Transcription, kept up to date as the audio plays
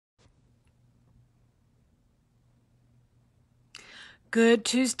Good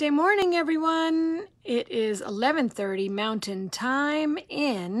Tuesday morning, everyone. It is 11:30 Mountain Time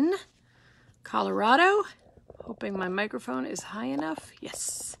in Colorado. Hoping my microphone is high enough.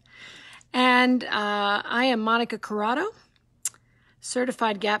 Yes. And I am Monica Corrado,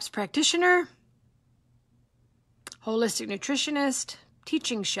 certified GAPS practitioner, holistic nutritionist,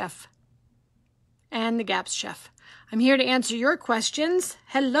 teaching chef, and the GAPS chef. I'm here to answer your questions.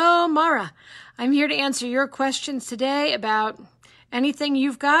 Hello, Mara. I'm here to answer your questions today about anything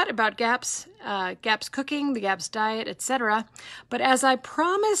you've got about GAPS, GAPS cooking, the GAPS diet, etc. But as I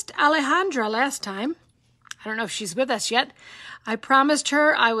promised Alejandra last time, I don't know if she's with us yet, I promised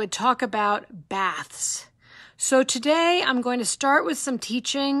her I would talk about baths. So today I'm going to start with some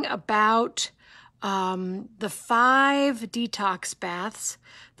teaching about the 5 detox baths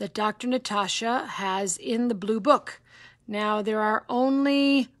that Dr. Natasha has in the Blue Book. Now, there are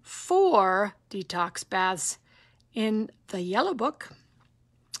only 4 detox baths in the Yellow Book,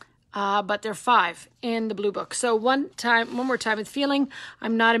 but there are 5 in the Blue Book. So one more time with feeling,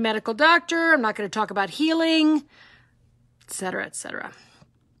 I'm not a medical doctor. I'm not going to talk about healing, etc., etc.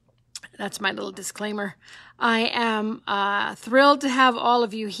 That's my little disclaimer. I am thrilled to have all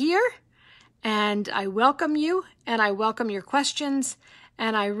of you here, and I welcome you, and I welcome your questions,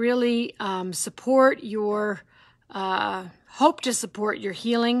 and I really support your, hope to support your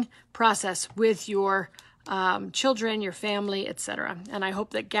healing process with your children, your family, etc. And I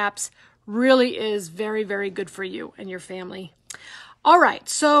hope that GAPS really is very, very good for you and your family. All right,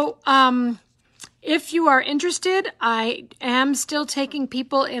 so if you are interested, I am still taking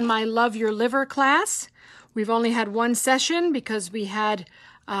people in my Love Your Liver class. We've only had one session because we had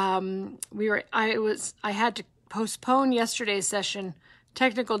I had to postpone yesterday's session.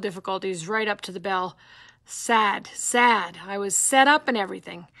 Technical difficulties right up to the bell. Sad. I was set up and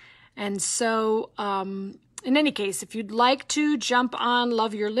everything. And so, in any case, if you'd like to jump on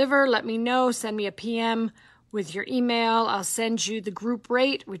Love Your Liver, let me know. Send me a PM with your email. I'll send you the group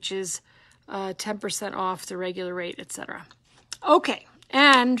rate, which is 10% off the regular rate, etc. Okay,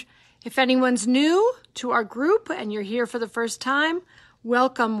 and if anyone's new to our group and you're here for the first time,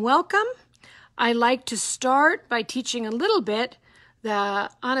 welcome. I like to start by teaching a little bit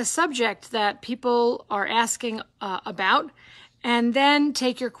on a subject that people are asking about, and then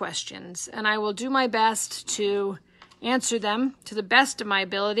take your questions. And I will do my best to answer them to the best of my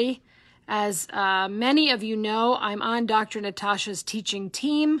ability. As many of you know, I'm on Dr. Natasha's teaching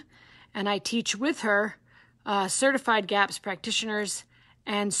team, and I teach with her certified GAPS practitioners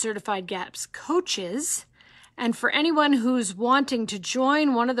and certified GAPS coaches. And for anyone who's wanting to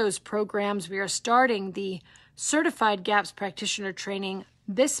join one of those programs, we are starting the Certified GAPS Practitioner Training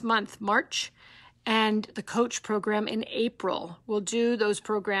this month, March, and the coach program in April. We'll do those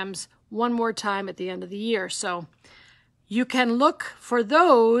programs one more time at the end of the year. So you can look for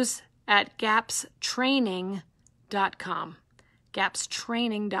those at gapstraining.com.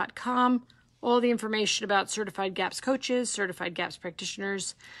 Gapstraining.com. All the information about certified GAPS coaches, certified GAPS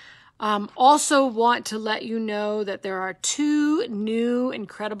practitioners. Also want to let you know that there are 2 new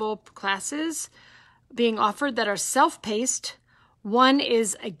incredible classes being offered that are self-paced. One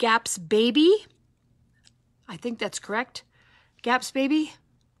is a GAPS baby. I think that's correct. GAPS baby.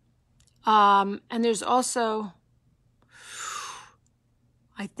 And there's also,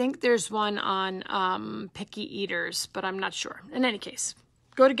 I think there's one on picky eaters, but I'm not sure. In any case,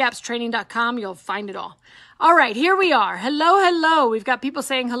 go to gapstraining.com. You'll find it all. All right, here we are. Hello. We've got people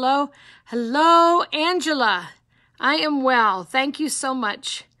saying hello. Hello, Angela. I am well. Thank you so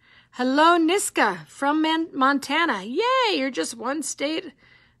much. Hello, Niska from Montana. Yay, you're just one state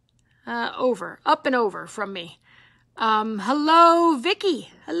up and over from me. Hello, Vicky.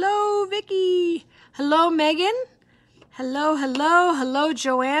 Hello, Megan. Hello,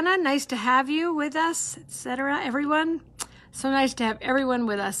 Joanna. Nice to have you with us, etc. Everyone. So nice to have everyone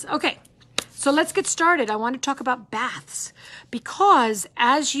with us. Okay, so let's get started. I want to talk about baths because,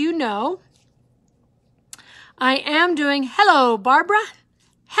 as you know, I am doing, hello, Barbara.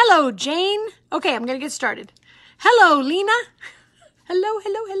 Hello, Jane. Okay, I'm going to get started. Hello, Lena.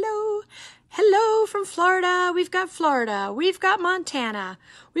 Hello from Florida. We've got Florida. We've got Montana.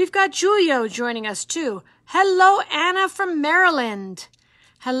 We've got Julio joining us too. Hello, Anna from Maryland.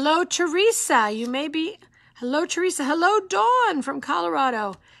 Hello, Teresa. Hello, Teresa. Hello, Dawn from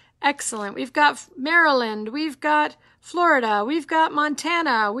Colorado. Excellent. We've got Maryland. We've got Florida. We've got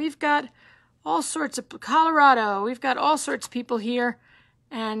Montana. We've got all sorts of Colorado. We've got all sorts of people here.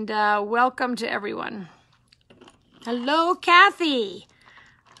 And welcome to everyone. Hello, Kathy.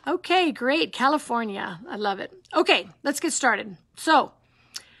 Okay, great. California. I love it. Okay, let's get started. So,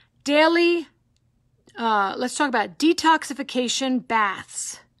 daily let's talk about detoxification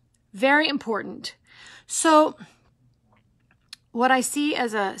baths. Very important. So what I see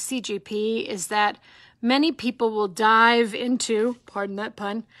as a CGP is that many people will dive into, pardon that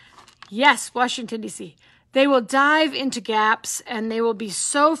pun, yes, Washington, D.C., they will dive into gaps and they will be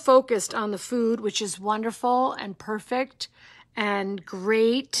so focused on the food, which is wonderful and perfect and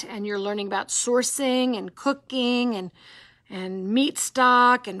great. And you're learning about sourcing and cooking and meat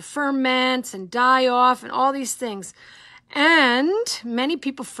stock and ferments and die-off and all these things. And many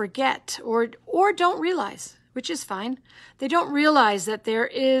people forget or don't realize, which is fine. They don't realize that there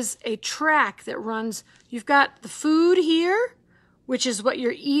is a track that runs. You've got the food here, which is what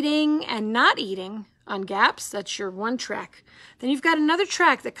you're eating and not eating on gaps. That's your one track. Then you've got another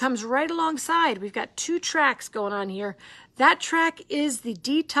track that comes right alongside. We've got two tracks going on here. That track is the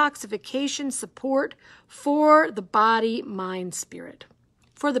detoxification support for the body, mind, spirit.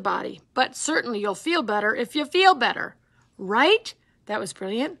 For the body. But certainly you'll feel better if you feel better. Right? That was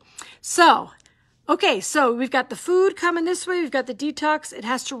brilliant. So, okay, so we've got the food coming this way. We've got the detox. It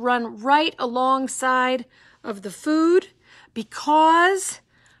has to run right alongside of the food because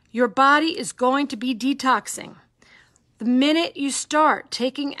your body is going to be detoxing. The minute you start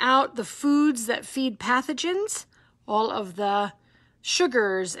taking out the foods that feed pathogens, all of the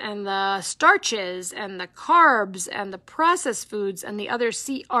sugars and the starches and the carbs and the processed foods and the other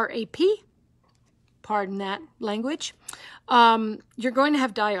CRAP, pardon that language, you're going to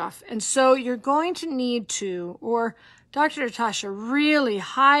have die-off. And so you're going to need to, or Dr. Natasha really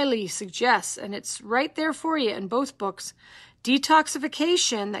highly suggests, and it's right there for you in both books,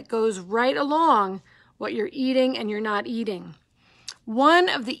 detoxification that goes right along what you're eating and you're not eating. One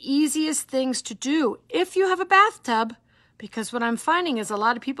of the easiest things to do if you have a bathtub, because what I'm finding is a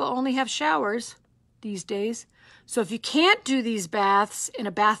lot of people only have showers these days. So if you can't do these baths in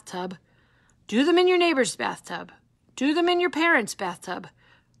a bathtub, do them in your neighbor's bathtub. Do them in your parents' bathtub.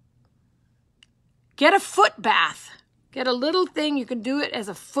 Get a foot bath. Get a little thing. You can do it as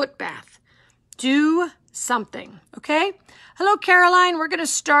a foot bath. Do something, okay? Hello, Caroline. We're going to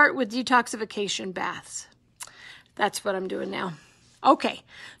start with detoxification baths. That's what I'm doing now. Okay,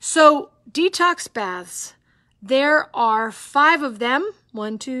 so detox baths. There are 5 of them.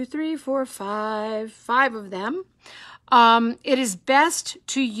 1, 2, 3, 4, 5. 5 of them. It is best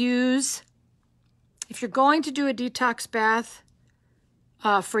to use, if you're going to do a detox bath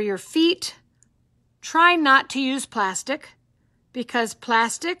for your feet, try not to use plastic because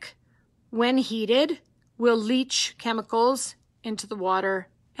plastic, when heated, will leach chemicals into the water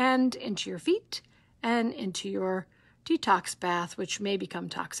and into your feet and into your detox bath, which may become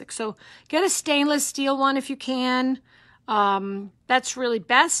toxic. So get a stainless steel one if you can. That's really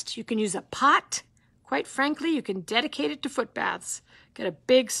best. You can use a pot. Quite frankly, you can dedicate it to foot baths. Get a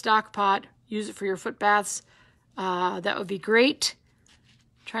big stock pot. Use it for your foot baths. That would be great.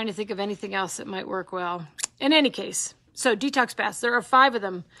 I'm trying to think of anything else that might work well. In any case, so detox baths, there are 5 of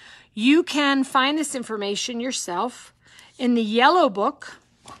them. You can find this information yourself in the yellow book.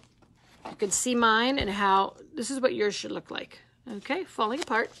 You can see mine and how this is what yours should look like. Okay, falling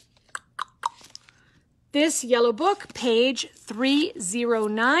apart. This yellow book, page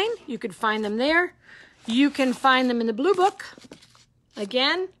 309. You can find them there. You can find them in the blue book.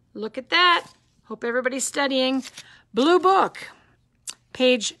 Again, look at that. Hope everybody's studying. Blue book,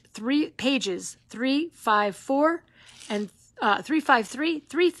 pages 354 and 353,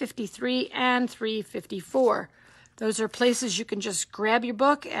 353, and 354. Those are places you can just grab your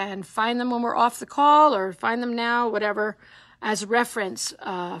book and find them when we're off the call or find them now, whatever, as a reference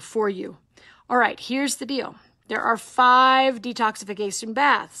for you. All right, here's the deal. There are 5 detoxification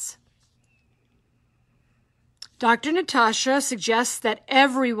baths. Dr. Natasha suggests that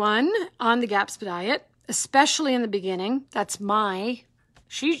everyone on the GAPS diet, especially in the beginning,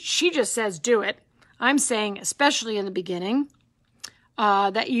 she just says do it. I'm saying especially in the beginning,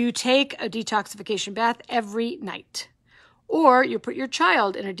 that you take a detoxification bath every night. Or you put your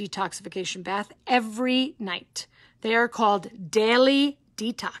child in a detoxification bath every night. They are called daily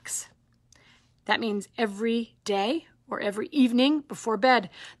detox. That means every day or every evening before bed.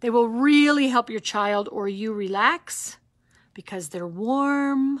 They will really help your child or you relax because they're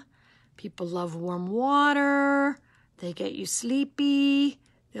warm. People love warm water. They get you sleepy.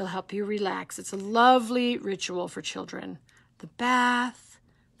 They'll help you relax. It's a lovely ritual for children. The bath,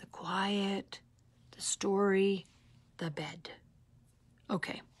 the quiet, the story, the bed.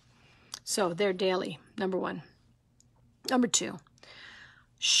 Okay, so they're daily, number 1. Number 2,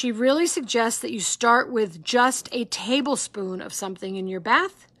 she really suggests that you start with just a tablespoon of something in your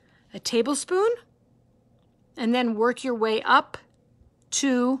bath, a tablespoon, and then work your way up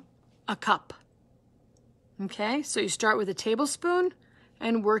to a cup. Okay, so you start with a tablespoon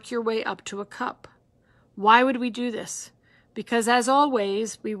and work your way up to a cup. Why would we do this? Because as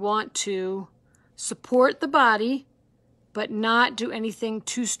always, we want to support the body, but not do anything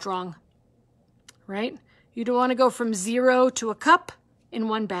too strong, right? You don't want to go from 0 to a cup in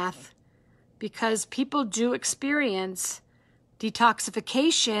one bath, because people do experience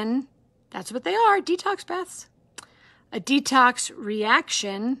detoxification. That's what they are, detox baths. A detox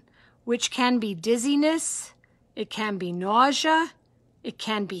reaction, which can be dizziness, it can be nausea, it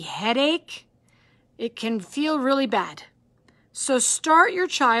can be headache, it can feel really bad. So start your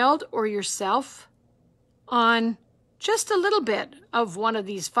child or yourself on just a little bit of one of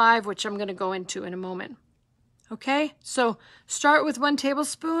these 5, which I'm going to go into in a moment. Okay, so start with 1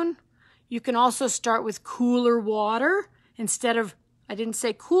 tablespoon. You can also start with cooler water instead of, I didn't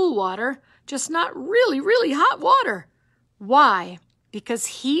say cool water, just not really, really hot water. Why? Because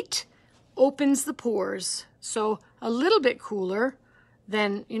heat opens the pores. So a little bit cooler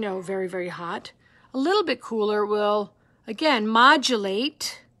than, very, very hot. A little bit cooler will, again,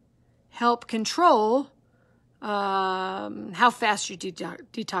 modulate, help control how fast you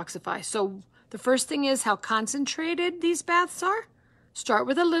detoxify. So the first thing is how concentrated these baths are. Start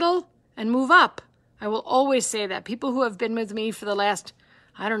with a little and move up. I will always say that. People who have been with me for the last,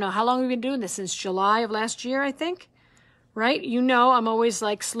 I don't know, how long have we been doing this? Since July of last year, I think. Right? I'm always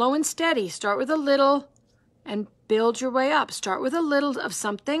like slow and steady. Start with a little and build your way up. Start with a little of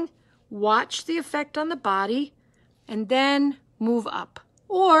something. Watch the effect on the body and then move up.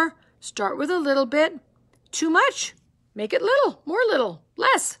 Or start with a little bit. Too much. Make it little,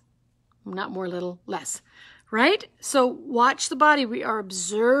 less. Not more little, less. Right? So watch the body. We are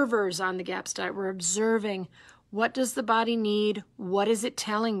observers on the GAPS diet. We're observing, what does the body need? What is it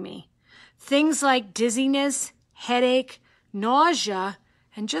telling me? Things like dizziness, headache, nausea,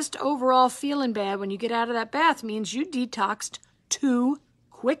 and just overall feeling bad when you get out of that bath means you detoxed too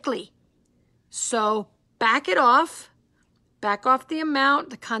quickly. So back off the amount,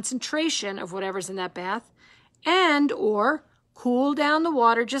 the concentration of whatever's in that bath, and or cool down the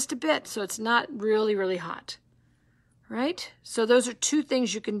water just a bit so it's not really, really hot. Right? So those are 2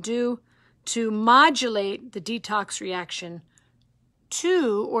 things you can do to modulate the detox reaction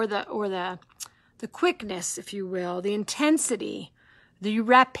or the quickness, if you will, the intensity, the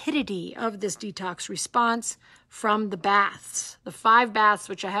rapidity of this detox response from the baths, the 5 baths,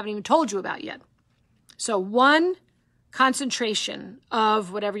 which I haven't even told you about yet. So 1 concentration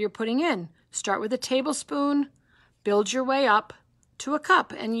of whatever you're putting in. Start with a tablespoon, build your way up to a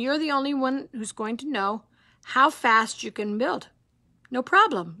cup, and you're the only one who's going to know how fast you can build. No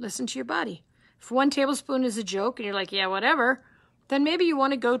problem. Listen to your body. If 1 tablespoon is a joke and you're like, yeah, whatever, then maybe you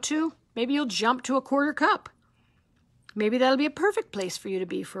want to maybe you'll jump to a 1/4 cup. Maybe that'll be a perfect place for you to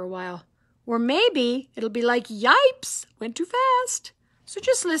be for a while. Or maybe it'll be like, yipes, went too fast. So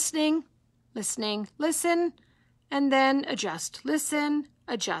just listen, and then adjust. Listen,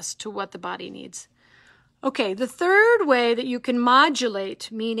 adjust to what the body needs. Okay, the 3rd way that you can modulate,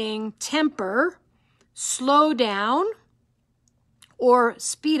 meaning temper, slow down, or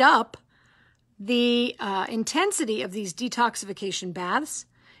speed up the intensity of these detoxification baths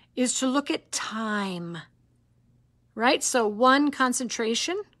is to look at time, right? So 1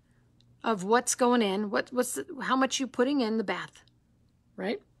 concentration of what's going in, how much you putting in the bath,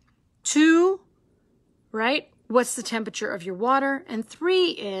 right? 2, right? What's the temperature of your water? And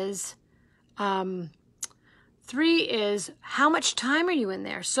 3 is how much time are you in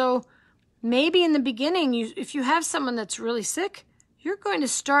there? So maybe in the beginning, if you have someone that's really sick, you're going to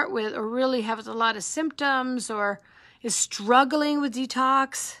start with, or really has a lot of symptoms, or is struggling with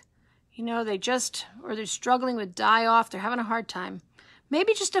detox. They're struggling with die-off. They're having a hard time.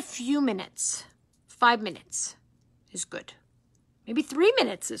 Maybe just a few minutes, 5 minutes is good. Maybe 3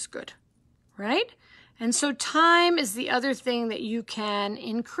 minutes is good, right? And so time is the other thing that you can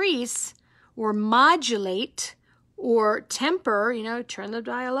increase or modulate or temper, turn the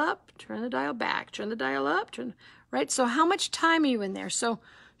dial up, turn the dial back, turn the dial up, right? So how much time are you in there? So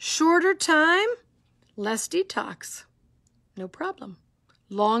shorter time, less detox, no problem.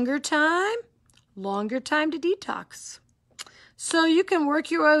 Longer time to detox. So you can work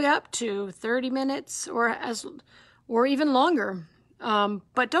your way up to 30 minutes or even longer,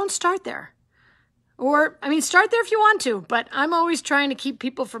 but don't start there. Start there if you want to, but I'm always trying to keep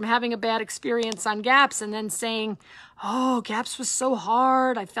people from having a bad experience on GAPS and then saying, oh, GAPS was so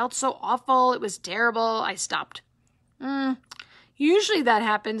hard. I felt so awful. It was terrible. I stopped. Usually that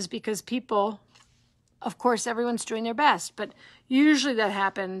happens because people, of course, everyone's doing their best, but usually that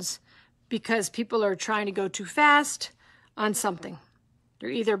happens because people are trying to go too fast on something. They're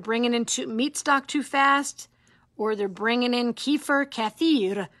either bringing in meat stock too fast, or they're bringing in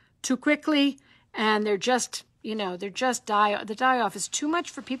kefir too quickly, and they're just, the die-off is too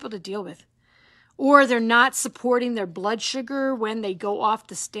much for people to deal with. Or they're not supporting their blood sugar when they go off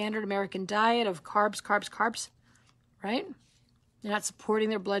the standard American diet of carbs, right? They're not supporting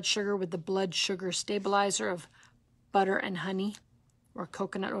their blood sugar with the blood sugar stabilizer of butter and honey, or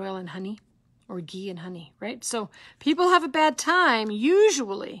coconut oil and honey, or ghee and honey, right? So people have a bad time,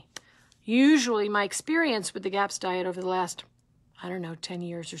 usually my experience with the GAPS diet over the last, 10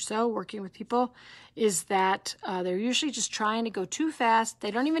 years or so working with people is that they're usually just trying to go too fast. They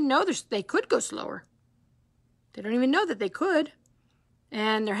don't even know they could go slower. They don't even know that they could.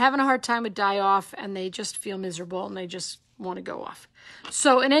 And they're having a hard time with die-off, and they just feel miserable, and they just want to go off.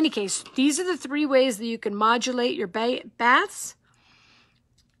 So in any case, these are the 3 ways that you can modulate your baths.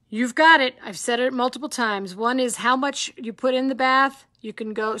 You've got it. I've said it multiple times. One is how much you put in the bath. You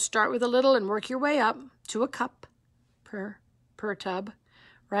can start with a little and work your way up to a cup per tub,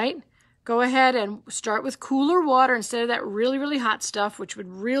 right? Go ahead and start with cooler water instead of that really, really hot stuff, which would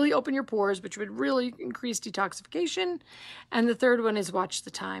really open your pores, which would really increase detoxification. And the third one is watch the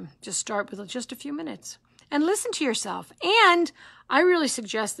time. Just start with just a few minutes and listen to yourself. And I really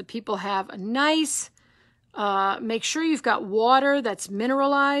suggest that people have a nice, make sure you've got water that's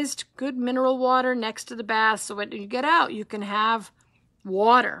mineralized, good mineral water next to the bath. So when you get out, you can have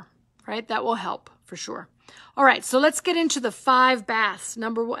water, right? That will help for sure. All right, so let's get into the 5 baths.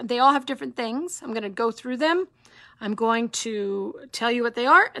 Number 1, they all have different things. I'm going to go through them. I'm going to tell you what they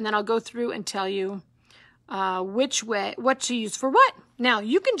are, and then I'll go through and tell you what to use for what. Now,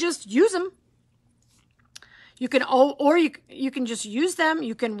 you can just use them. You can, or you can just use them.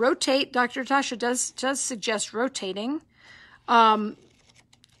 You can rotate. Dr. Natasha does suggest rotating.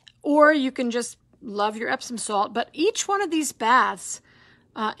 Or you can just love your Epsom salt. But each one of these baths,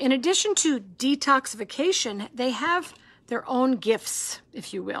 in addition to detoxification, they have their own gifts,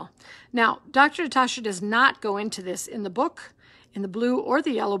 if you will. Now, Dr. Natasha does not go into this in the book, in the blue or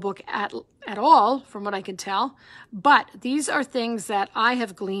the yellow book at all, from what I can tell. But these are things that I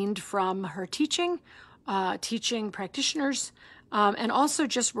have gleaned from her teaching practitioners, and also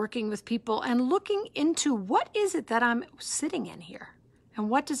just working with people and looking into what is it that I'm sitting in here and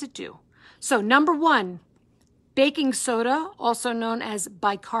what does it do. So number 1, baking soda, also known as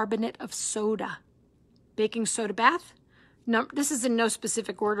bicarbonate of soda. Baking soda bath. No, this is in no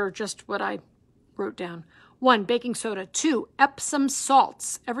specific order, just what I wrote down. 1, baking soda. 2, Epsom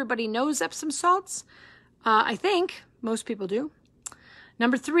salts. Everybody knows Epsom salts? I think most people do.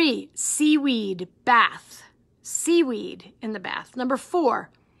 Number 3, seaweed bath. Seaweed in the bath. Number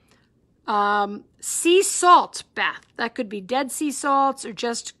 4, sea salt bath. That could be dead sea salts or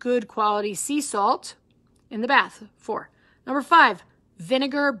just good quality sea salt in the bath. 4. Number 5,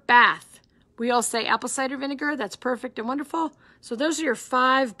 vinegar bath. We all say apple cider vinegar. That's perfect and wonderful. So those are your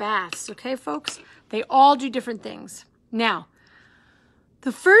 5 baths, okay, folks? They all do different things. Now,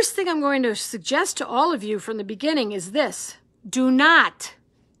 the first thing I'm going to suggest to all of you from the beginning is this. Do not,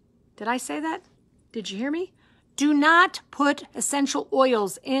 did I say that? Did you hear me? Do not put essential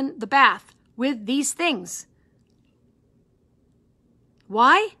oils in the bath with these things.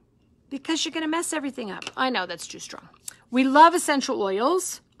 Why? Because you're going to mess everything up. I know that's too strong. We love essential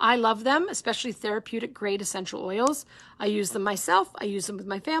oils. I love them, especially therapeutic grade essential oils. I use them myself. I use them with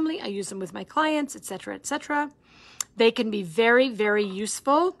my family. I use them with my clients, etc., etc. They can be very, very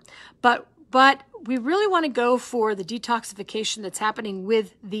useful, but we really want to go for the detoxification that's happening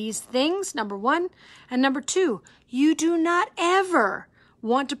with these things, number 1. And number 2, you do not ever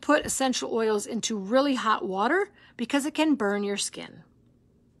want to put essential oils into really hot water because it can burn your skin.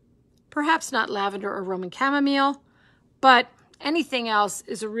 Perhaps not lavender or Roman chamomile, but anything else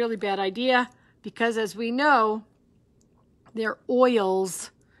is a really bad idea because, as we know, they're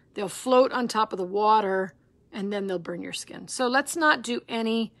oils. They'll float on top of the water and then they'll burn your skin. So let's not do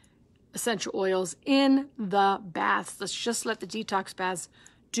any essential oils in the baths. Let's just let the detox baths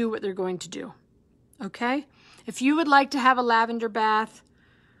do what they're going to do. Okay? If you would like to have a lavender bath,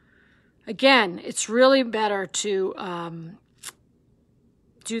 again, it's really better to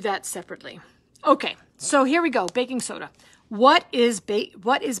do that separately. Okay, so here we go. Baking soda. What is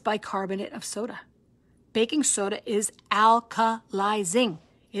bicarbonate of soda? Baking soda is alkalizing.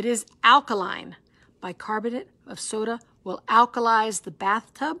 It is alkaline. Bicarbonate of soda will alkalize the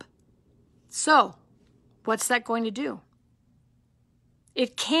bathtub. So, what's that going to do?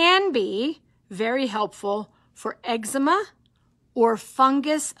 It can be very helpful for eczema or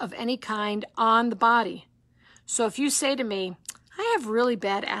fungus of any kind on the body. So if you say to me, I have really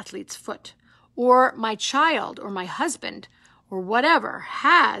bad athlete's foot, or my child or my husband or whatever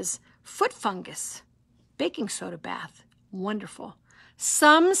has foot fungus, baking soda bath. Wonderful.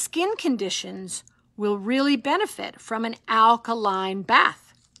 Some skin conditions will really benefit from an alkaline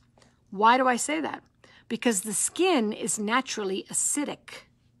bath. Why do I say that? Because the skin is naturally acidic.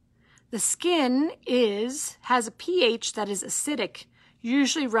 The skin has a pH that is acidic,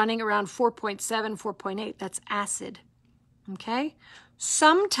 usually running around 4.7, 4.8. That's acid. Okay?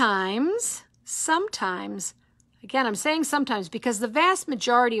 Sometimes, again, I'm saying sometimes because the vast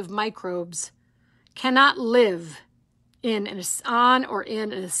majority of microbes cannot live on or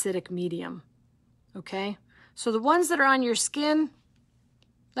in an acidic medium. Okay? So the ones that are on your skin,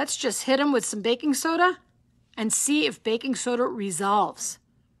 let's just hit them with some baking soda and see if baking soda resolves.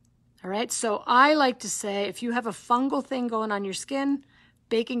 All right? So I like to say if you have a fungal thing going on your skin,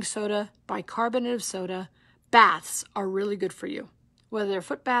 baking soda, bicarbonate of soda, baths are really good for you, whether they're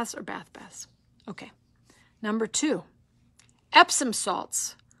foot baths or bath baths. Okay. Number 2, Epsom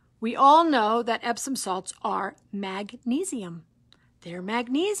salts. We all know that Epsom salts are magnesium. They're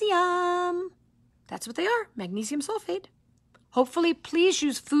magnesium. That's what they are, magnesium sulfate. Hopefully, please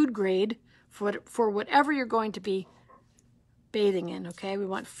use food grade for whatever you're going to be bathing in, okay? We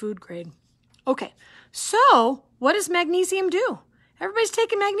want food grade. Okay, so what does magnesium do? Everybody's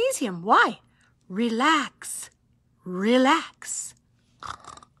taking magnesium. Why? Relax, relax,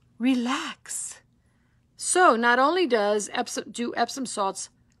 relax. So not only does Epsom salts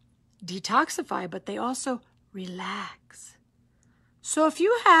detoxify, but they also relax. So if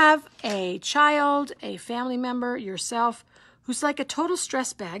you have a child, a family member, yourself, who's like a total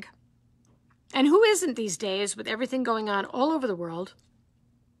stress bag, and who isn't these days with everything going on all over the world,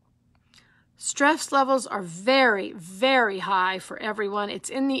 stress levels are very, very high for everyone. It's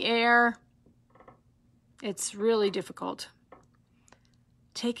in the air. It's really difficult.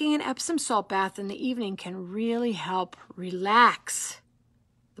 Taking an Epsom salt bath in the evening can really help relax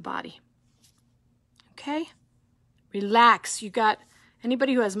the body. Okay? Relax. You got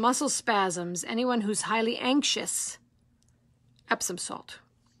anybody who has muscle spasms, anyone who's highly anxious, Epsom salt.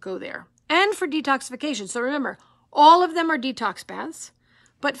 Go there. And for detoxification. So remember, all of them are detox baths,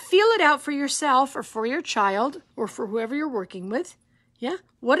 but feel it out for yourself or for your child or for whoever you're working with. Yeah?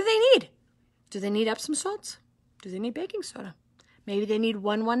 What do they need? Do they need Epsom salts? Do they need baking soda? Maybe they need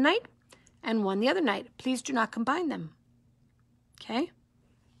one night and one the other night. Please do not combine them. Okay?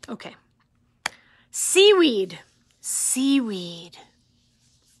 Okay. Seaweed. Seaweed.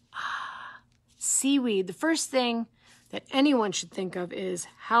 Seaweed. The first thing that anyone should think of is,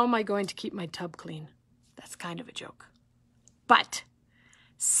 how am I going to keep my tub clean? That's kind of a joke. But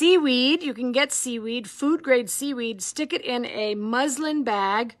seaweed, you can get seaweed, food grade seaweed, stick it in a muslin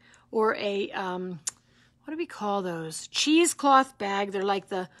bag or a, what do we call those? Cheesecloth bag. They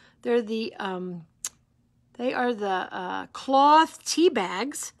are the cloth tea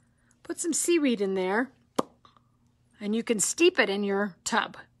bags. Put some seaweed in there and you can steep it in your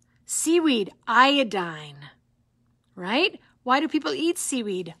tub. Seaweed, iodine, right? Why do people eat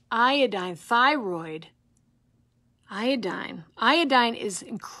seaweed? Iodine, thyroid. Iodine. Iodine is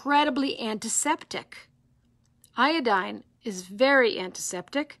incredibly antiseptic. Iodine is very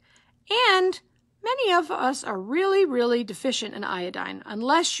antiseptic, and many of us are really, really deficient in iodine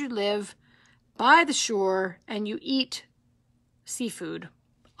unless you live by the shore and you eat seafood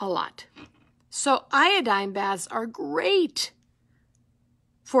a lot. So iodine baths are great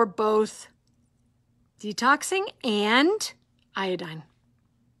for both detoxing and iodine.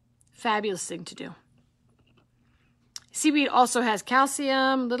 Fabulous thing to do. Seaweed also has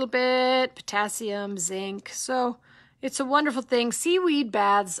calcium, a little bit, potassium, zinc. So it's a wonderful thing. Seaweed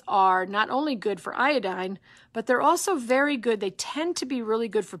baths are not only good for iodine, but they're also very good. They tend to be really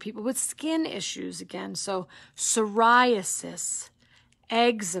good for people with skin issues again. So psoriasis,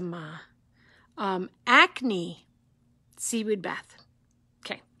 eczema, acne, seaweed bath.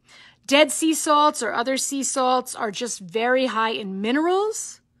 Okay. Dead sea salts or other sea salts are just very high in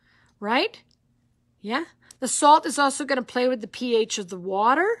minerals, right? Yeah. The salt is also going to play with the pH of the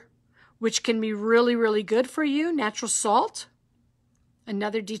water, which can be really, really good for you. Natural salt,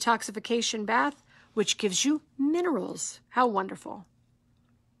 another detoxification bath, which gives you minerals. How wonderful.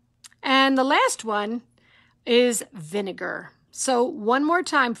 And the last one is vinegar. So one more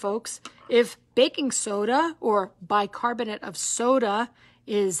time, folks, if baking soda or bicarbonate of soda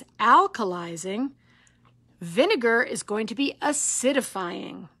is alkalizing, vinegar is going to be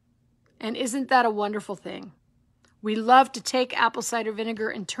acidifying. And isn't that a wonderful thing? We love to take apple cider vinegar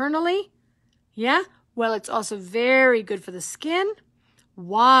internally. Yeah? Well, it's also very good for the skin.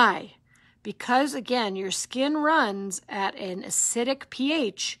 Why? Because, again, your skin runs at an acidic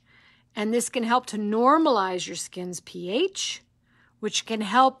pH, and this can help to normalize your skin's pH, which can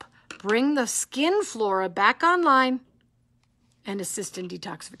help bring the skin flora back online and assist in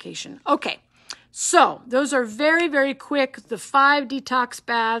detoxification. Okay, so those are very, very quick. The 5 detox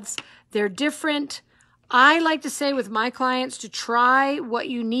baths, they're different. I like to say with my clients to try what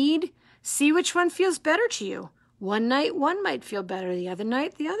you need, see which one feels better to you. One night, one might feel better. The other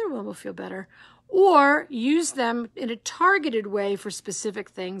night, the other one will feel better. Or use them in a targeted way for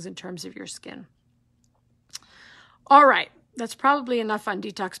specific things in terms of your skin. All right, that's probably enough on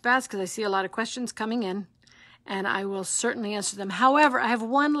detox baths because I see a lot of questions coming in, and I will certainly answer them. However, I have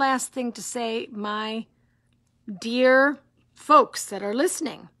one last thing to say, my dear folks that are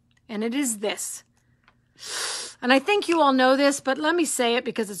listening, and it is this. And I think you all know this, but let me say it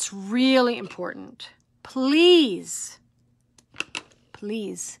because it's really important. Please,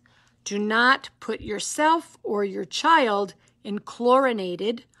 please do not put yourself or your child in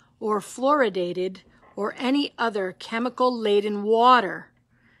chlorinated or fluoridated or any other chemical-laden water.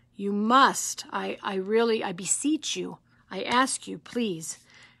 You must, I beseech you, I ask you, please.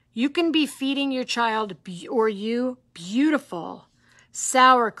 You can be feeding your child or you beautiful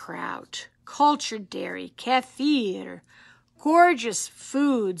sauerkraut, cultured dairy, kefir, gorgeous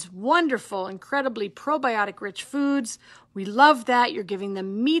foods, wonderful, incredibly probiotic-rich foods. We love that. You're giving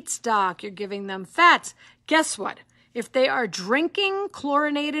them meat stock. You're giving them fats. Guess what? If they are drinking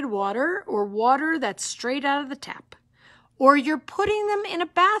chlorinated water or water that's straight out of the tap, or you're putting them in a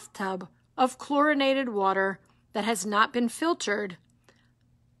bathtub of chlorinated water that has not been filtered,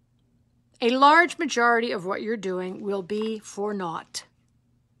 a large majority of what you're doing will be for naught.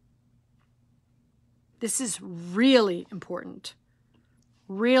 This is really important.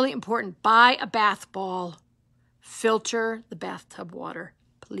 Really important. Buy a bath ball. Filter the bathtub water,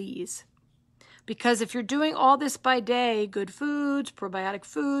 please. Because if you're doing all this by day, good foods, probiotic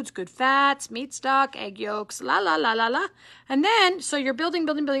foods, good fats, meat stock, egg yolks, la, la, la, la, la. And then, so you're building,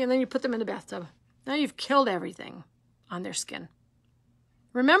 and then you put them in the bathtub. Now you've killed everything on their skin.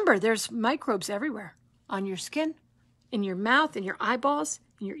 Remember, there's microbes everywhere. On your skin, in your mouth, in your eyeballs,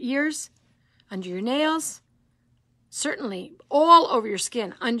 in your ears, under your nails. Certainly all over your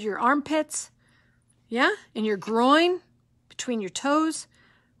skin, under your armpits. Yeah, in your groin, between your toes.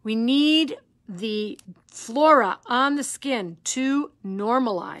 We need the flora on the skin to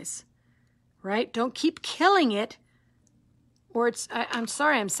normalize, right? Don't keep killing it, or I'm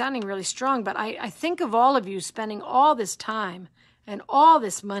sorry, I'm sounding really strong, but I think of all of you spending all this time and all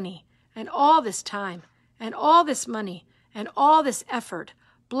this money and all this time and all this money and all this effort,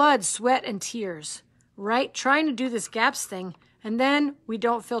 blood, sweat, and tears, right? Trying to do this GAPS thing, and then we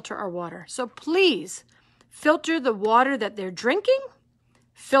don't filter our water. So please, filter the water that they're drinking.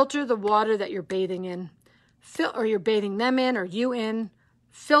 Filter the water that you're bathing in. Or you're bathing them in or you in.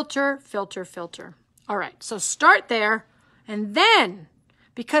 Filter, filter, filter. All right, so start there. And then,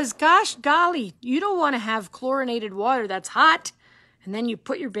 because gosh golly, you don't want to have chlorinated water that's hot, and then you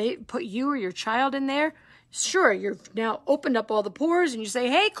put you or your child in there. Sure, you've now opened up all the pores and you say,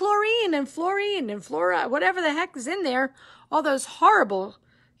 hey, chlorine and fluorine and fluoride, whatever the heck is in there, all those horrible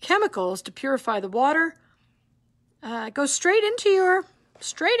chemicals to purify the water, go straight into you,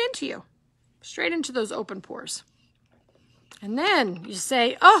 straight into those open pores. And then you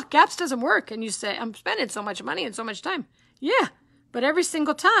say, oh, GAPS doesn't work. And you say, I'm spending so much money and so much time. Yeah, but every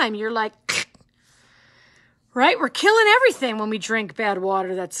single time you're like, right? We're killing everything when we drink bad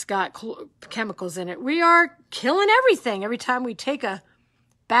water that's got chemicals in it. We are killing everything every time we take a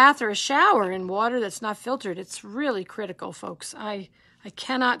bath or a shower in water that's not filtered. It's really critical, folks. I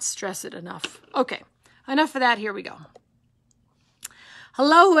cannot stress it enough. Okay, enough of that. Here we go.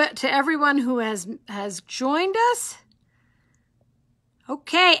 Hello to everyone who has joined us.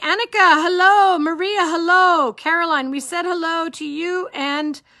 Okay, Annika, hello. Maria, hello. Caroline, we said hello to you.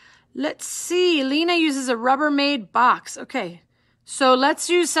 And let's see, Lena uses a Rubbermaid box. Okay, so let's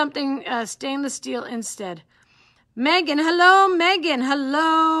use something stainless steel instead. Megan, hello. Megan,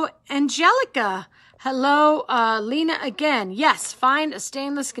 hello. Angelica, hello. Lena again. Yes, find a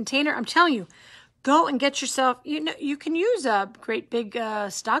stainless container. I'm telling you, go and get yourself, you can use a great big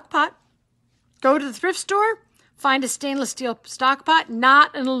stock pot. Go to the thrift store, find a stainless steel stock pot,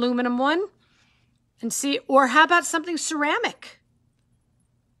 not an aluminum one, and see, or how about something ceramic?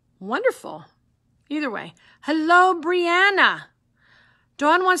 Wonderful. Either way. Hello, Brianna.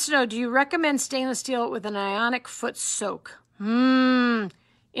 Dawn wants to know, do you recommend stainless steel with an ionic foot soak?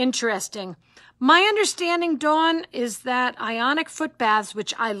 Interesting. My understanding, Dawn, is that ionic foot baths,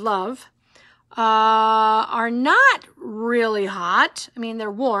 which I love, are not really hot. I mean,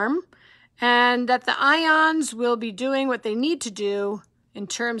 they're warm. And that the ions will be doing what they need to do in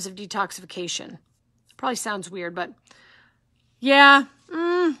terms of detoxification. Probably sounds weird, but yeah,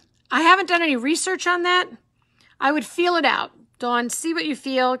 I haven't done any research on that. I would feel it out. Dawn, see what you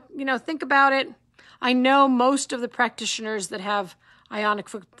feel. You know, think about it. I know most of the practitioners that have ionic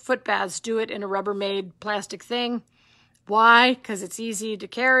foot baths do it in a Rubbermaid plastic thing. Why? Because it's easy to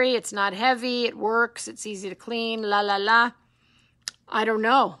carry. It's not heavy. It works. It's easy to clean. La, la, la. I don't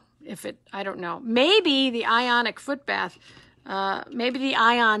know I don't know. Maybe the ionic foot bath, maybe the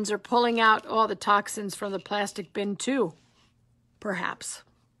ions are pulling out all the toxins from the plastic bin too. Perhaps.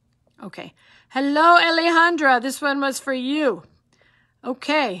 Okay. Hello, Alejandra. This one was for you.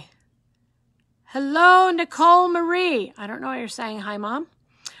 Okay. Hello, Nicole Marie. I don't know what you're saying. Hi, Mom.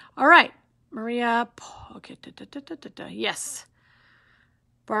 All right. Maria. Okay. Yes.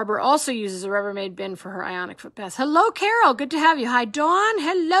 Barbara also uses a Rubbermaid bin for her ionic foot baths. Hello, Carol. Good to have you. Hi, Dawn.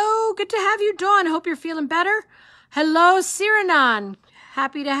 Hello. Good to have you, Dawn. Hope you're feeling better. Hello, Siranan.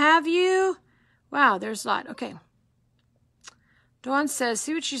 Happy to have you. Wow, there's a lot. Okay. Dawn says,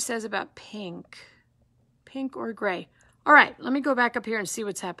 see what she says about pink. Pink or gray. All right, let me go back up here and see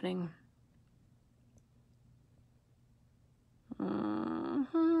what's happening. I'm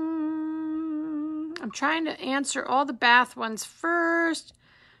trying to answer all the bath ones first.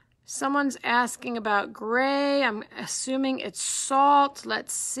 Someone's asking about gray. I'm assuming it's salt.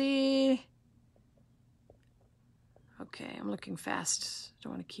 Let's see. Okay, I'm looking fast.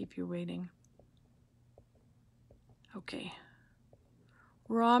 Don't want to keep you waiting. Okay.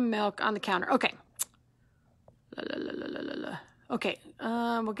 Raw milk on the counter. Okay. Okay,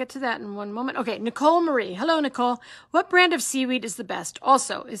 we'll get to that in one moment. Okay, Nicole Marie. Hello, Nicole. What brand of seaweed is the best?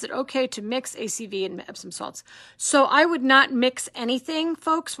 Also, is it okay to mix ACV and Epsom salts? So I would not mix anything,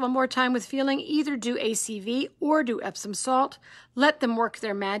 folks. One more time with feeling. Either do ACV or do Epsom salt. Let them work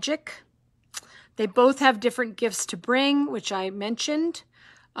their magic. They both have different gifts to bring, which I mentioned.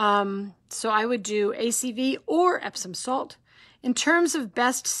 So I would do ACV or Epsom salt. In terms of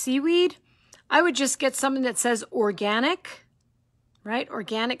best seaweed, I would just get something that says organic, right?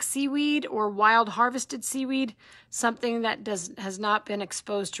 Organic seaweed or wild harvested seaweed, something that has not been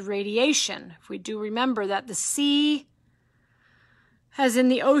exposed to radiation. If we do remember that the sea, as in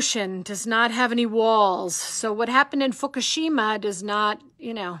the ocean, does not have any walls. So what happened in Fukushima does not,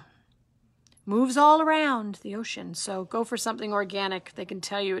 moves all around the ocean. So go for something organic. They can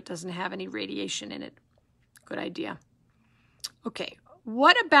tell you it doesn't have any radiation in it. Good idea. Okay,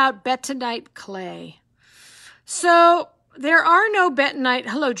 what about bentonite clay? So there are no bentonite,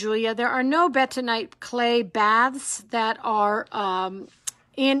 hello Julia, there are no bentonite clay baths that are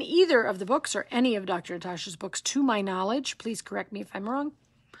in either of the books or any of Dr. Natasha's books, to my knowledge. Please correct me if I'm wrong.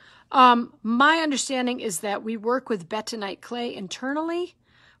 My understanding is that we work with bentonite clay internally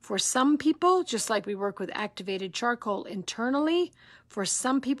for some people, just like we work with activated charcoal internally for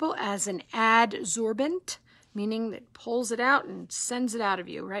some people as an adsorbent, meaning that pulls it out and sends it out of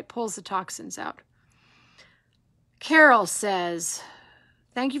you, right? Pulls the toxins out. Carol says,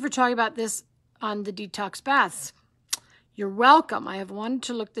 thank you for talking about this on the detox baths. You're welcome. I have wanted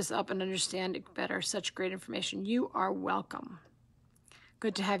to look this up and understand it better. Such great information. You are welcome.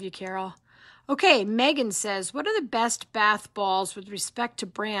 Good to have you, Carol. Okay, Megan says, what are the best bath balls with respect to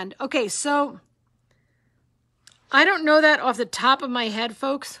brand? Okay, so I don't know that off the top of my head,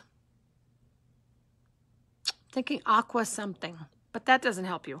 folks. Thinking aqua something, but that doesn't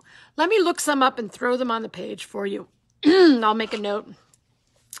help you. Let me look some up and throw them on the page for you. I'll make a note.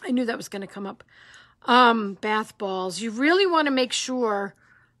 I knew that was going to come up. Bath balls. You really want to make sure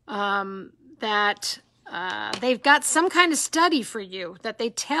that they've got some kind of study for you, that they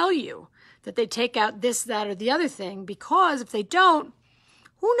tell you that they take out this, that, or the other thing, because if they don't,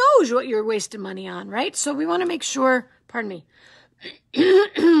 who knows what you're wasting money on, right? So we want to make sure, pardon me,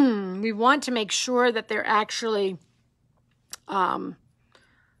 we want to make sure that they're actually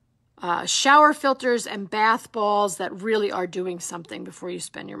shower filters and bath balls that really are doing something before you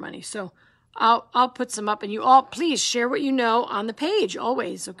spend your money. So I'll put some up, and you all please share what you know on the page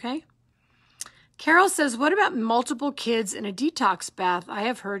always, okay? Carol says, what about multiple kids in a detox bath? I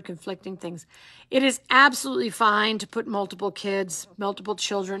have heard conflicting things. It is absolutely fine to put multiple kids, multiple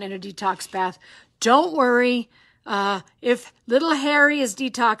children in a detox bath. Don't worry. If little Harry is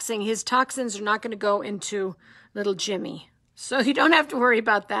detoxing, his toxins are not going to go into little Jimmy. So you don't have to worry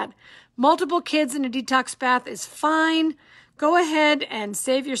about that. Multiple kids in a detox bath is fine. Go ahead and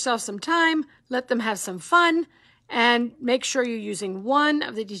save yourself some time. Let them have some fun. And make sure you're using one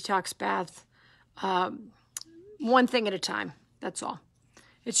of the detox baths, one thing at a time. That's all.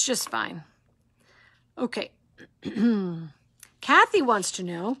 It's just fine. Okay. Kathy wants to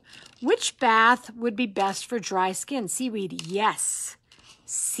know, which bath would be best for dry skin? Seaweed. Yes.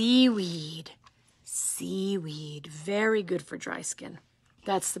 Seaweed. Seaweed. Very good for dry skin.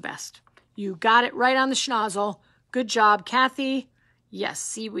 That's the best. You got it right on the schnozzle. Good job, Kathy. Yes,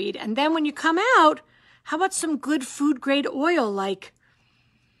 seaweed. And then when you come out, how about some good food grade oil like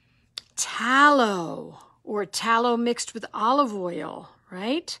tallow or tallow mixed with olive oil,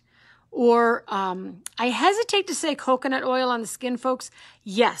 right? Or I hesitate to say coconut oil on the skin, folks.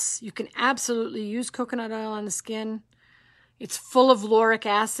 Yes, you can absolutely use coconut oil on the skin. It's full of lauric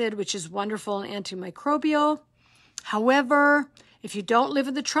acid, which is wonderful and antimicrobial. However, if you don't live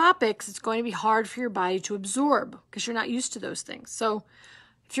in the tropics, it's going to be hard for your body to absorb because you're not used to those things. So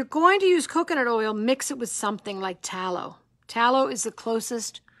if you're going to use coconut oil, mix it with something like tallow. Tallow is the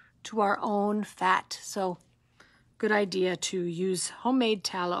closest to our own fat. So good idea to use homemade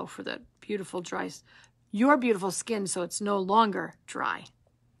tallow for the beautiful your beautiful skin so it's no longer dry.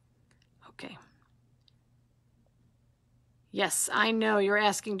 Okay. Yes, I know you're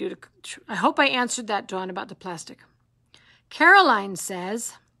asking due to, I hope I answered that, Dawn, about the plastic. Caroline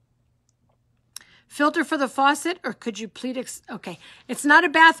says, filter for the faucet, or could you please, okay. It's not a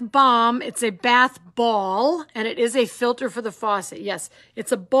bath bomb, it's a bath ball, and it is a filter for the faucet. Yes,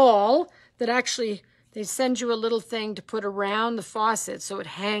 it's a ball that actually, they send you a little thing to put around the faucet so it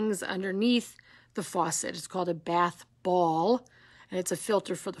hangs underneath the faucet. It's called a bath ball, and it's a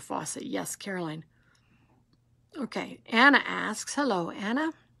filter for the faucet. Yes, Caroline. Okay, Anna asks, hello,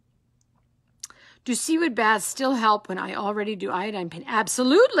 Anna. Do seaweed baths still help when I already do iodine pain?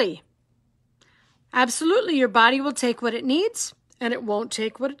 Absolutely. Absolutely. Your body will take what it needs, and it won't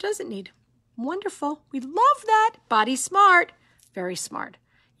take what it doesn't need. Wonderful. We love that. Body smart. Very smart.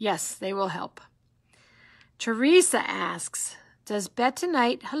 Yes, they will help. Teresa asks, does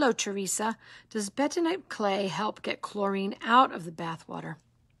bentonite, hello Teresa, does bentonite clay help get chlorine out of the bath water?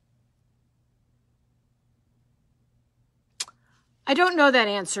 I don't know that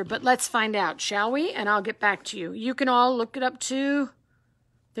answer, but let's find out, shall we? And I'll get back to you. You can all look it up too.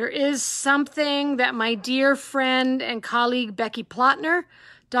 There is something that my dear friend and colleague Becky Plotner,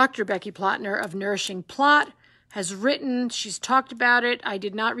 Dr. Becky Plotner of Nourishing Plot, has written. She's talked about it. I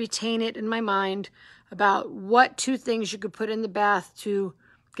did not retain it in my mind about what 2 things you could put in the bath to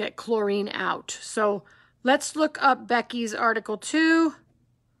get chlorine out. So let's look up Becky's article 2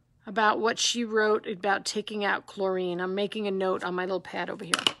 about what she wrote about taking out chlorine. I'm making a note on my little pad over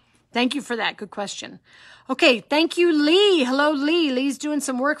here. Thank you for that. Good question. Okay, thank you, Lee. Hello, Lee. Lee's doing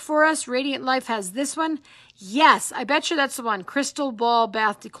some work for us. Radiant Life has this one. Yes, I bet you that's the one. Crystal Ball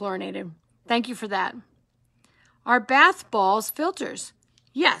Bath Dechlorinated. Thank you for that. Are bath balls filters?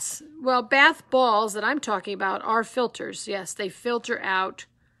 Yes. Well, bath balls that I'm talking about are filters. Yes, they filter out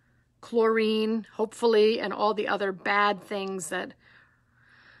chlorine, hopefully, and all the other bad things that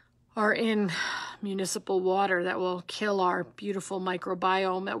are in municipal water that will kill our beautiful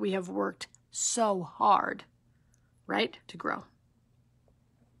microbiome that we have worked so hard, right, to grow.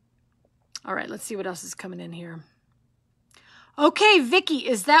 All right, let's see what else is coming in here. Okay, Vicky,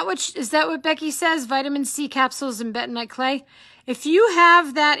 is that what Becky says? Vitamin C capsules and bentonite clay? If you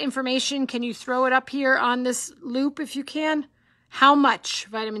have that information, can you throw it up here on this loop if you can? How much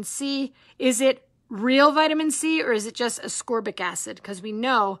vitamin C? Is it real vitamin C or is it just ascorbic acid? Because we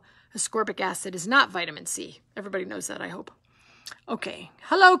know ascorbic acid is not vitamin C. Everybody knows that, I hope. Okay.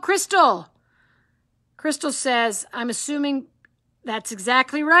 Hello, Crystal. Crystal says, I'm assuming that's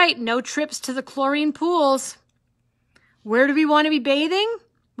exactly right. No trips to the chlorine pools. Where do we want to be bathing?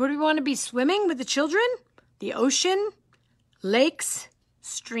 Where do we want to be swimming with the children? The ocean, lakes,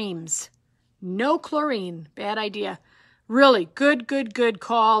 streams. No chlorine. Bad idea. Really, good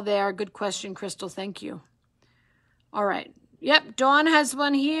call there. Good question, Crystal. Thank you. All right. Yep, Dawn has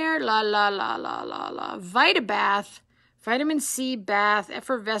one here. La, la, la, la, la, la. Vitabath, vitamin C bath,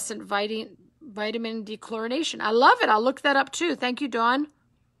 effervescent vitamin dechlorination. I love it. I'll look that up too. Thank you, Dawn.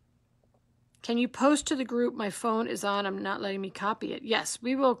 Can you post to the group? My phone is on. I'm not letting me copy it. Yes,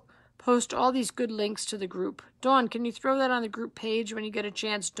 we will post all these good links to the group. Dawn, can you throw that on the group page when you get a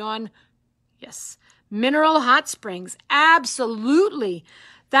chance? Dawn, yes. Mineral hot springs. Absolutely.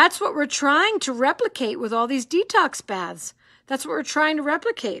 That's what we're trying to replicate with all these detox baths. That's what we're trying to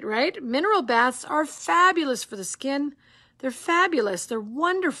replicate, right? Mineral baths are fabulous for the skin. They're fabulous. They're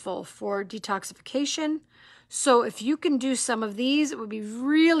wonderful for detoxification. So if you can do some of these, it would be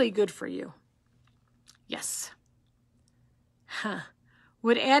really good for you. Yes. Huh.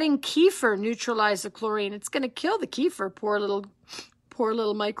 Would adding kefir neutralize the chlorine? It's going to kill the kefir, poor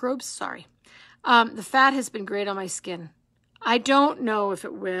little microbes. Sorry. The fat has been great on my skin. I don't know if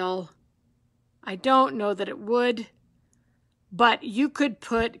it will. I don't know that it would. But you could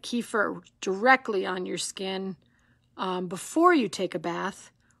put kefir directly on your skin before you take a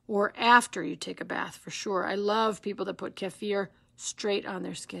bath or after you take a bath, for sure. I love people that put kefir straight on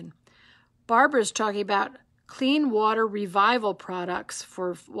their skin. Barbara's talking about clean water revival products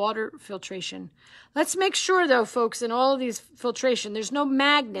for water filtration. Let's make sure, though, folks, in all of these filtration, there's no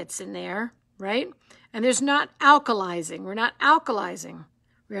magnets in there, right? And there's not alkalizing. We're not alkalizing.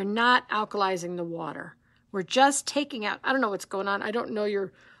 We are not alkalizing the water. We're just taking out, I don't know what's going on. I don't know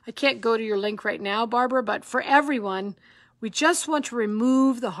I can't go to your link right now, Barbara, but for everyone, we just want to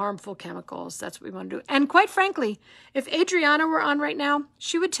remove the harmful chemicals. That's what we want to do. And quite frankly, if Adriana were on right now,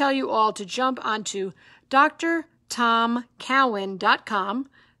 she would tell you all to jump onto drtomcowan.com,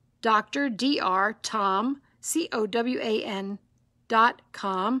 Dr. Tom,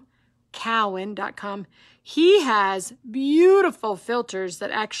 COWAN.com, Cowan.com. He has beautiful filters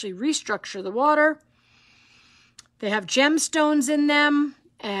that actually restructure the water. They have gemstones in them,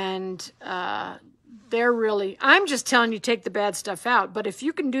 and they're really, I'm just telling you, take the bad stuff out. But if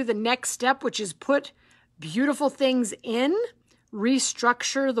you can do the next step, which is put beautiful things in,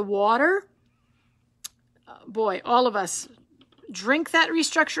 restructure the water, boy, all of us drink that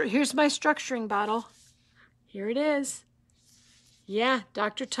restructure. Here's my structuring bottle. Here it is. Yeah,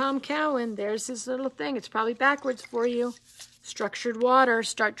 Dr. Tom Cowan. There's his little thing. It's probably backwards for you. Structured water.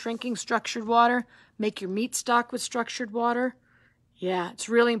 Start drinking structured water. Make your meat stock with structured water. Yeah, it's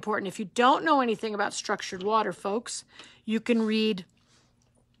really important. If you don't know anything about structured water, folks, you can read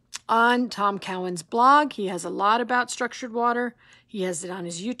on Tom Cowan's blog. He has a lot about structured water. He has it on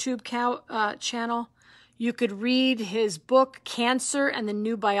his YouTube channel. You could read his book, Cancer and the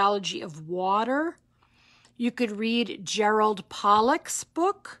New Biology of Water. You could read Gerald Pollack's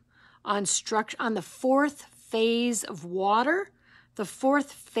book on the fourth phase of water. The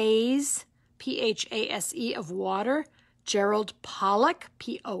fourth phase, PHASE, of water. Gerald Pollack,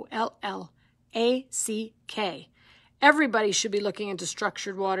 Pollack. Everybody should be looking into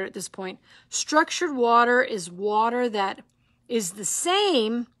structured water at this point. Structured water is water that is the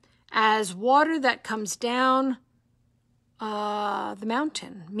same as water that comes down the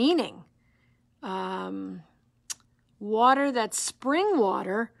mountain, meaning water that's spring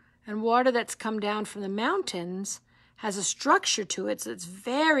water and water that's come down from the mountains has a structure to it. So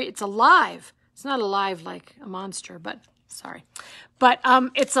it's alive. It's not alive like a monster, but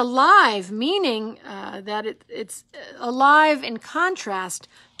it's alive, meaning that it's alive in contrast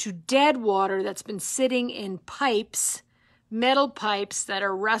to dead water that's been sitting in pipes, metal pipes that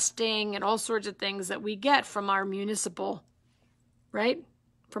are rusting and all sorts of things that we get from our municipal, right?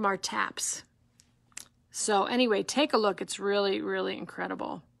 From our taps. So anyway, take a look. It's really, really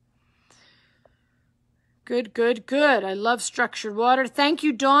incredible. Good, good, good. I love structured water. Thank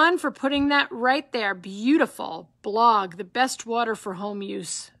you, Dawn, for putting that right there. Beautiful blog, the best water for home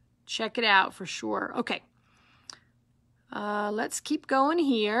use. Check it out for sure. Okay. Let's keep going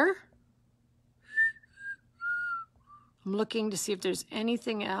here. I'm looking to see if there's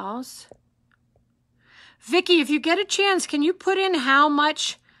anything else. Vicky, if you get a chance, can you put in how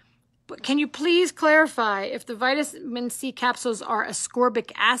much, can you please clarify if the vitamin C capsules are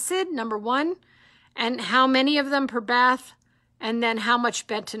ascorbic acid, number one, and how many of them per bath, and then how much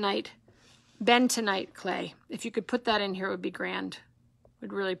bentonite, Clay. If you could put that in here, it would be grand.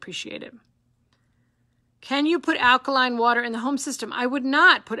 Would really appreciate it. Can you put alkaline water in the home system? I would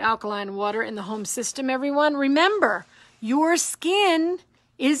not put alkaline water in the home system, everyone. Remember, your skin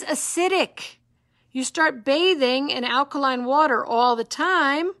is acidic. You start bathing in alkaline water all the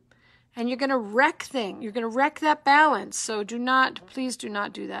time, and you're going to wreck things. You're going to wreck that balance. So please do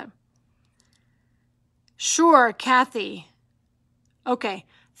not do that. Sure, Kathy. Okay.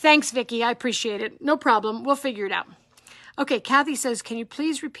 Thanks, Vicky. I appreciate it. No problem. We'll figure it out. Okay, Kathy says, can you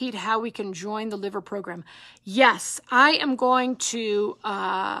please repeat how we can join the liver program? Yes, I am going to,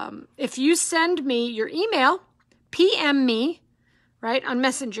 if you send me your email, PM me, right, on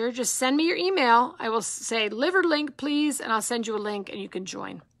Messenger, just send me your email. I will say liver link, please, and I'll send you a link and you can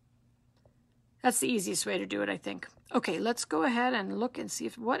join. That's the easiest way to do it, I think. Okay, let's go ahead and look and see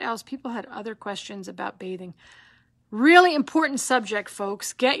what else. People had other questions about bathing. Really important subject,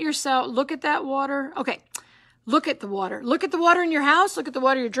 folks. Look at that water. Okay, look at the water. Look at the water in your house. Look at the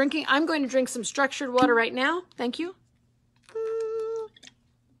water you're drinking. I'm going to drink some structured water right now. Thank you.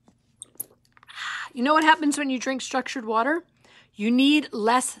 You know what happens when you drink structured water? You need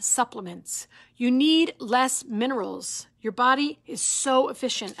less supplements. You need less minerals. Your body is so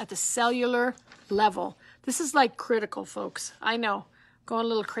efficient at the cellular level. This is like critical, folks. I know, going a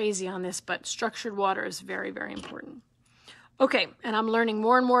little crazy on this, but structured water is very, very important. Okay, and I'm learning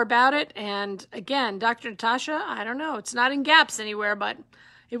more and more about it. And again, Dr. Natasha, I don't know, it's not in GAPS anywhere, but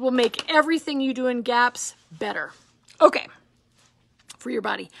it will make everything you do in GAPS better. Okay, for your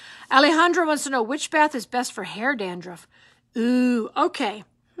body. Alejandro wants to know which bath is best for hair dandruff. Ooh, okay.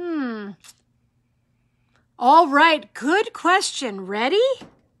 All right, good question. Ready?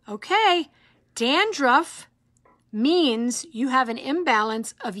 Okay. Dandruff means you have an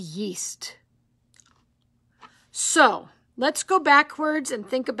imbalance of yeast. So let's go backwards and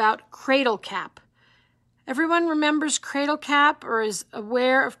think about cradle cap. Everyone remembers cradle cap or is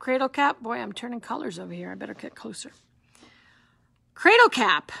aware of cradle cap? Boy, I'm turning colors over here. I better get closer. Cradle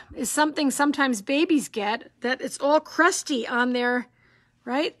cap is something sometimes babies get that it's all crusty on their,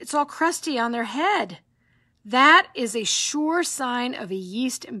 right? It's all crusty on their head. That is a sure sign of a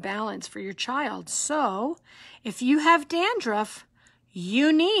yeast imbalance for your child. So if you have dandruff,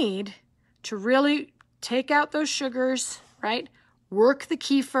 you need to really take out those sugars, right? Work the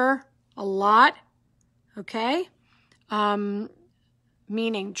kefir a lot, okay?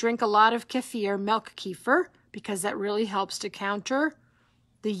 Meaning drink a lot of kefir, milk kefir, because that really helps to counter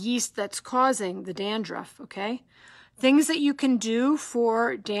the yeast that's causing the dandruff, okay? Things that you can do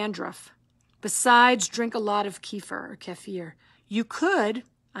for dandruff, besides drink a lot of kefir or kefir. You could,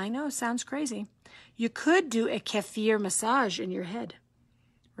 I know, sounds crazy, you could do a kefir massage in your head,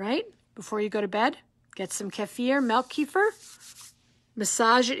 right? Before you go to bed, get some kefir, milk kefir,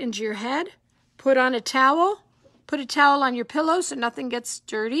 massage it into your head, put on a towel, put a towel on your pillow so nothing gets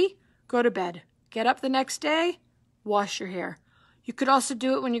dirty, go to bed. Get up the next day, wash your hair. You could also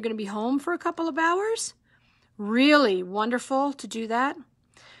do it when you're going to be home for a couple of hours. Really wonderful to do that.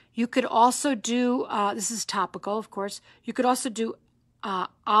 You could also do, this is topical, of course, you could also do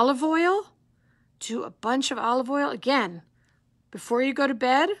olive oil, do a bunch of olive oil, again, before you go to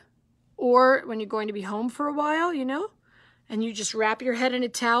bed or when you're going to be home for a while, you know, and you just wrap your head in a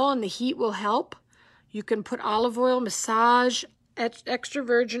towel and the heat will help. You can put olive oil, massage extra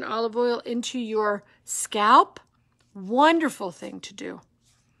virgin olive oil into your scalp. Wonderful thing to do.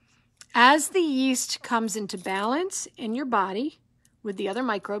 As the yeast comes into balance in your body with the other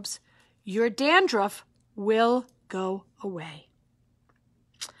microbes, your dandruff will go away.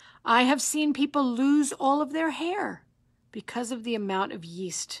 I have seen people lose all of their hair because of the amount of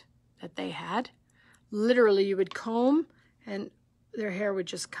yeast that they had. Literally, you would comb and their hair would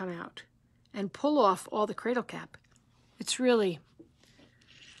just come out and pull off all the cradle cap. It's really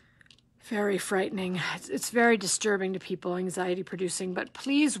very frightening. It's very disturbing to people, anxiety producing, but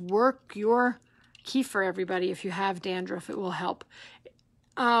please work your kefir, everybody. If you have dandruff, it will help.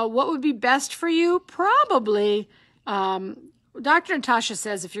 What would be best for you? Probably, Dr. Natasha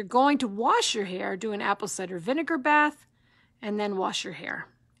says if you're going to wash your hair, do an apple cider vinegar bath and then wash your hair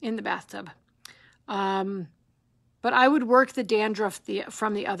in the bathtub. But I would work the dandruff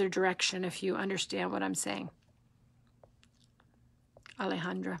from the other direction, if you understand what I'm saying.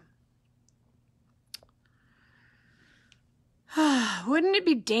 Alejandra. Wouldn't it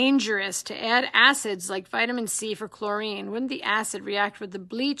be dangerous to add acids like vitamin C for chlorine? Wouldn't the acid react with the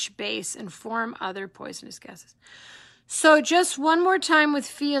bleach base and form other poisonous gases? So just one more time with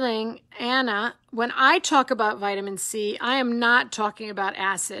feeling, Anna, when I talk about vitamin C, I am not talking about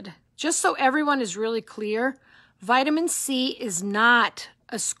acid. Just so everyone is really clear, vitamin C is not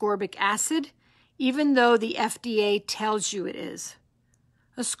ascorbic acid, even though the FDA tells you it is.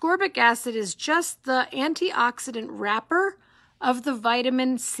 Ascorbic acid is just the antioxidant wrapper of the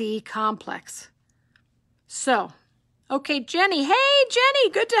vitamin C complex. So, okay, Jenny. Hey,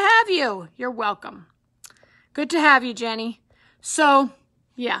 Jenny, good to have you. You're welcome. Good to have you, Jenny. So,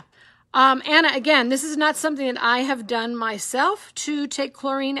 yeah. Anna, again, this is not something that I have done myself to take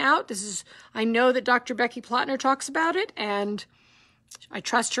chlorine out. I know that Dr. Becky Plotner talks about it, and I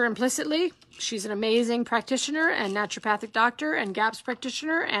trust her implicitly. She's an amazing practitioner and naturopathic doctor and GAPS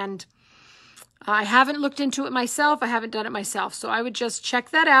practitioner, and I haven't looked into it myself. I haven't done it myself. So I would just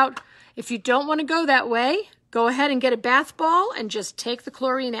check that out. If you don't want to go that way, go ahead and get a bath ball and just take the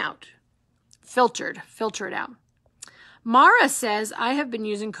chlorine out. Filter it out. Mara says, I have been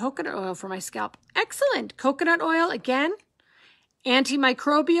using coconut oil for my scalp. Excellent. Coconut oil, again,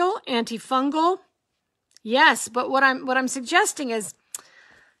 antimicrobial, antifungal. Yes, but what I'm suggesting is,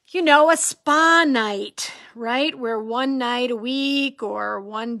 you know, a spa night, right? Where one night a week or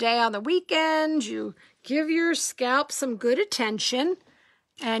one day on the weekend, you give your scalp some good attention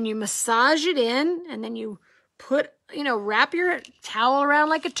and you massage it in, and then you wrap your towel around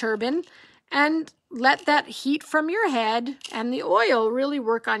like a turban and let that heat from your head and the oil really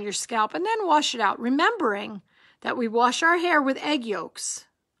work on your scalp, and then wash it out. Remembering that we wash our hair with egg yolks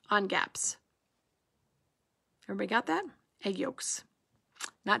on GAPS. Everybody got that? Egg yolks.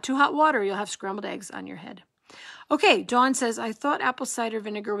 Not too hot water, you'll have scrambled eggs on your head. Okay, Dawn says, I thought apple cider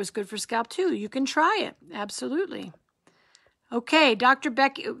vinegar was good for scalp too. You can try it. Absolutely. Okay,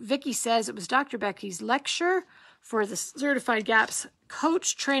 Vicky says it was Dr. Becky's lecture for the Certified GAPS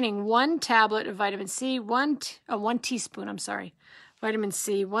Coach Training. 1 tablet of vitamin C, 1 teaspoon, vitamin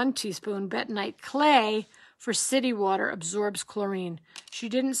C, 1 teaspoon bentonite clay for city water absorbs chlorine. She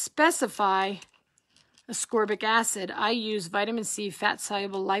didn't specify ascorbic acid. I use vitamin C,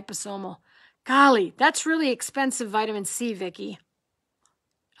 fat-soluble liposomal. Golly, that's really expensive vitamin C, Vicki.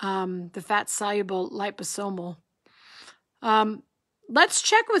 The fat-soluble liposomal. Let's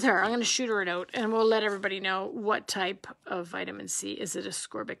check with her. I'm going to shoot her a note, and we'll let everybody know what type of vitamin C. Is it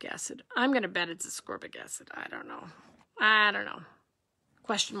ascorbic acid? I'm going to bet it's ascorbic acid. I don't know.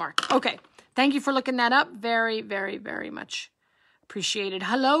 Question mark. Okay. Thank you for looking that up. Very, very, very much appreciated.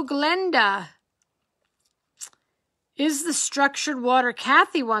 Hello, Glenda. Is the structured water,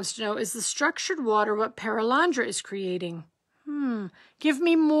 Kathy wants to know, is the structured water what Paralandra is creating? Give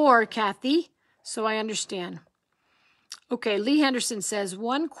me more, Kathy, so I understand. Okay, Lee Henderson says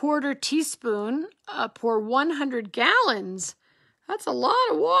 1/4 teaspoon per 100 gallons. That's a lot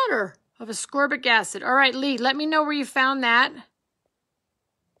of water of ascorbic acid. All right, Lee, let me know where you found that.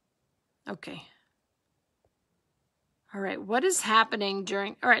 Okay. All right, what is happening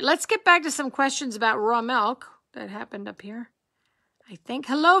during... All right, let's get back to some questions about raw milk that happened up here. I think...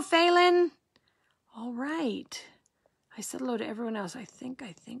 Hello, Phelan. All right. I said hello to everyone else. I think. All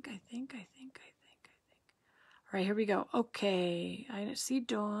right, here we go. Okay, I see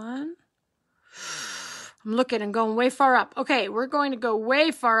Dawn. I'm looking and going way far up. Okay, we're going to go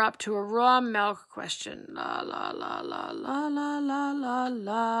way far up to a raw milk question. La, la, la, la, la, la, la, la,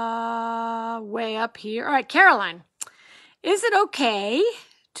 la. Way up here. All right, Caroline. Is it okay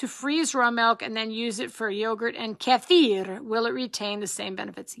to freeze raw milk and then use it for yogurt and kefir? Will it retain the same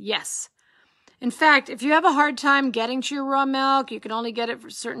benefits? Yes. In fact, if you have a hard time getting to your raw milk, you can only get it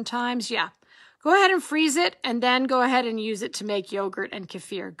for certain times, yeah. Go ahead and freeze it and then go ahead and use it to make yogurt and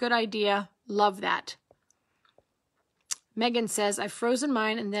kefir. Good idea. Love that. Megan says, I've frozen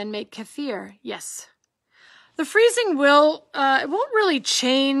mine and then make kefir. Yes. The freezing will, it won't really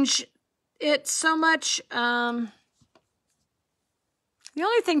change it so much. The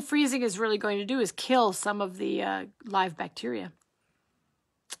only thing freezing is really going to do is kill some of the live bacteria.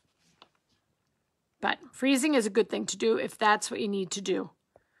 But freezing is a good thing to do if that's what you need to do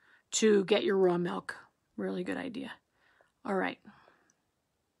to get your raw milk. Really good idea. All right.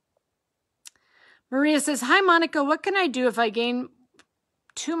 Maria says, hi, Monica. What can I do if I gain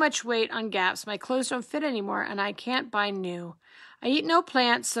too much weight on GAPS? My clothes don't fit anymore and I can't buy new. I eat no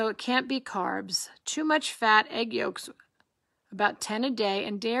plants, so it can't be carbs. Too much fat, egg yolks, about 10 a day,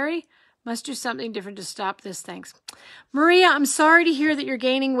 and dairy. Must do something different to stop this. Thanks. Maria, I'm sorry to hear that you're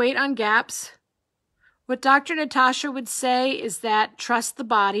gaining weight on GAPS. What Dr. Natasha would say is that trust the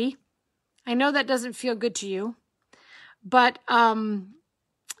body. I know that doesn't feel good to you, but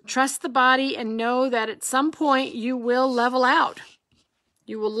trust the body and know that at some point you will level out.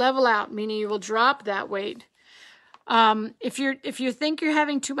 You will level out, meaning you will drop that weight. If you think you're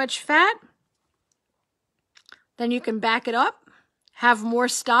having too much fat, then you can back it up, have more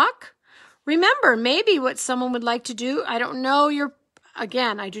stock. Remember, maybe what someone would like to do, I don't know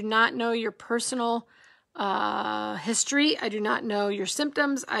I do not know your personal history. I do not know your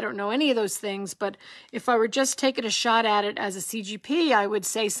symptoms. I don't know any of those things. But if I were just taking a shot at it as a CGP, I would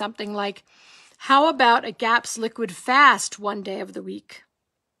say something like, how about a GAPS liquid fast 1 day of the week?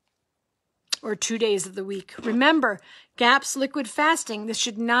 Or 2 days of the week. Remember, GAPS liquid fasting, this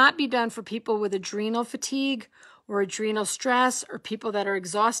should not be done for people with adrenal fatigue or adrenal stress or people that are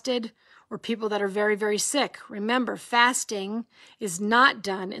exhausted or people that are very, very sick. Remember, fasting is not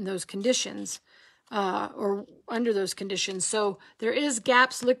done in those conditions. Or under those conditions. So there is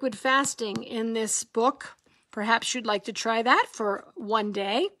GAPS liquid fasting in this book. Perhaps you'd like to try that for 1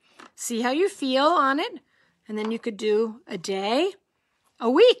 day. See how you feel on it. And then you could do a day, a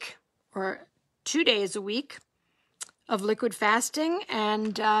week, or 2 days a week of liquid fasting.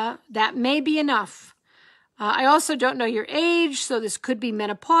 And that may be enough. I also don't know your age, so this could be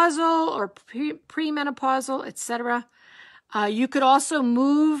menopausal or premenopausal, etc. You could also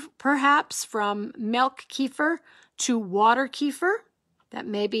move, perhaps, from milk kefir to water kefir. That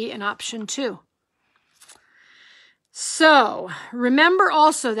may be an option, too. So, remember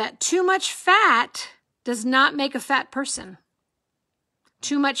also that too much fat does not make a fat person.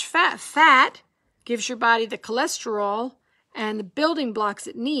 Too much fat gives your body the cholesterol and the building blocks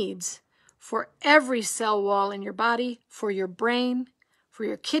it needs for every cell wall in your body, for your brain, for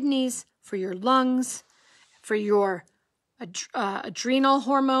your kidneys, for your lungs, for your adrenal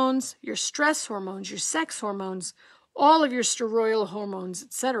hormones, your stress hormones, your sex hormones, all of your steroidal hormones,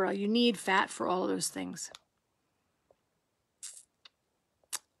 etc. You need fat for all of those things.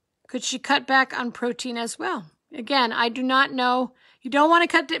 Could she cut back on protein as well? Again, I do not know. You don't want to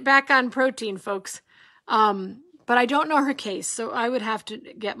cut it back on protein, folks. But I don't know her case, so I would have to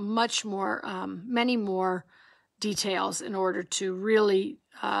get much more, many more details in order to really,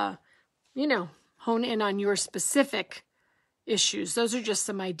 you know, hone in on your specific issues. Those are just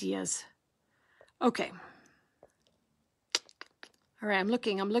some ideas. Okay. All right, I'm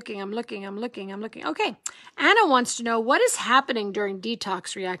looking. Okay. Anna wants to know, what is happening during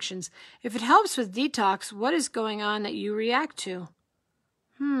detox reactions? If it helps with detox, what is going on that you react to?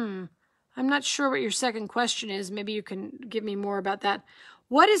 I'm not sure what your second question is. Maybe you can give me more about that.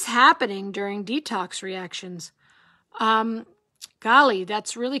 What is happening during detox reactions? Golly,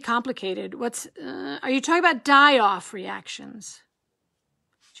 that's really complicated. Are you talking about die-off reactions?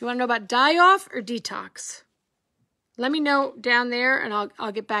 Do you want to know about die-off or detox? Let me know down there, and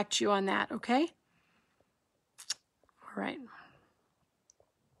I'll get back to you on that, okay? All right.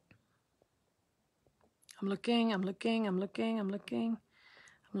 I'm looking.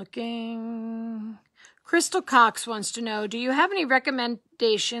 Crystal Cox wants to know, do you have any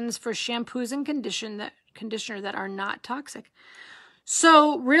recommendations for shampoos and conditioner that are not toxic?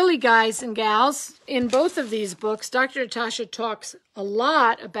 So really, guys and gals, in both of these books, Dr. Natasha talks a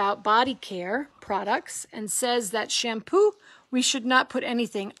lot about body care products and says that shampoo, we should not put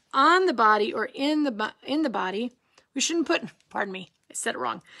anything on the body or in the body. We shouldn't put, pardon me, I said it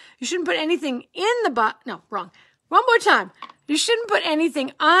wrong. You shouldn't put anything in the body. No, wrong. One more time. You shouldn't put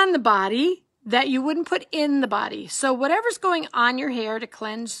anything on the body that you wouldn't put in the body. So whatever's going on your hair to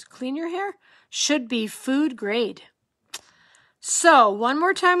clean your hair should be food grade. So one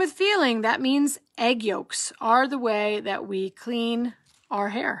more time with feeling, that means egg yolks are the way that we clean our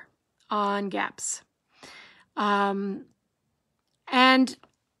hair on gaps. And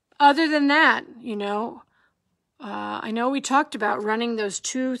other than that, you know, I know we talked about running those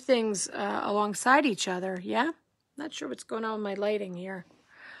two things alongside each other. Yeah? Not sure what's going on with my lighting here.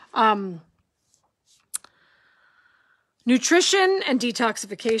 Nutrition and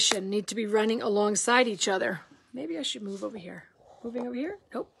detoxification need to be running alongside each other. Maybe I should move over here. Moving over here?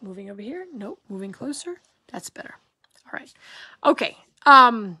 Nope. Moving over here? Nope. Moving closer? That's better. All right. Okay.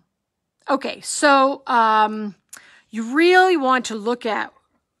 So you really want to look at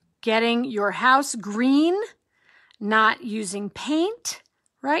getting your house green, not using paint,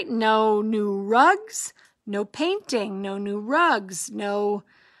 right? No new rugs, no painting, no new rugs, no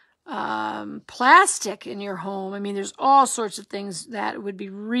plastic in your home. I mean, there's all sorts of things that would be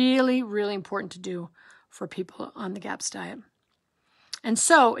really, really important to do for people on the GAPS diet. And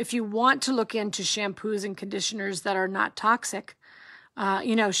so if you want to look into shampoos and conditioners that are not toxic,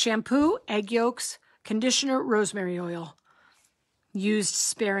 you know, shampoo, egg yolks, conditioner, rosemary oil, used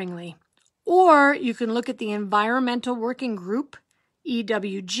sparingly. Or you can look at the Environmental Working Group,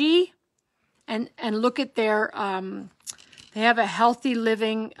 EWG, and look at their, they have a healthy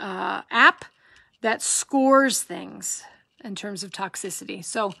living app that scores things in terms of toxicity.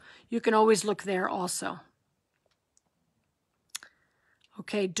 So you can always look there also.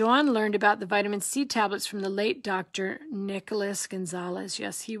 Okay, Dawn learned about the vitamin C tablets from the late Dr. Nicholas Gonzalez.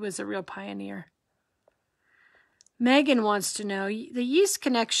 Yes, he was a real pioneer. Megan wants to know, the yeast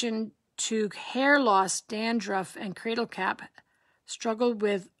connection to hair loss, dandruff, and cradle cap struggled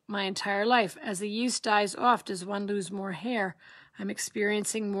with my entire life. As the yeast dies off, does one lose more hair? I'm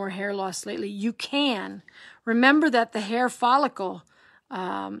experiencing more hair loss lately. You can. Remember that the hair follicle,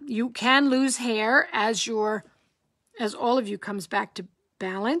 you can lose hair as all of you comes back to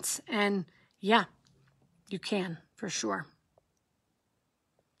balance, and yeah, you can for sure.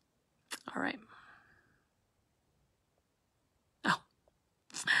 All right. Oh,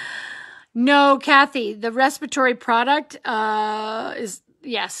 no, Kathy, the respiratory product is,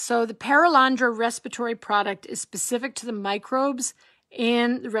 yes. So the Paralandra respiratory product is specific to the microbes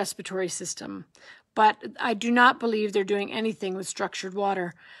in the respiratory system, but I do not believe they're doing anything with structured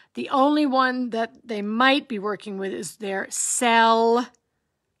water. The only one that they might be working with is their cell,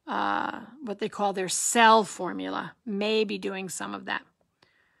 what they call their cell formula, may be doing some of that.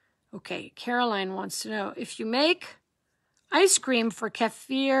 Okay, Caroline wants to know, if you make ice cream for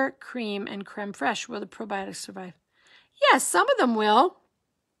kefir, cream, and creme fraiche, will the probiotics survive? Yes, some of them will.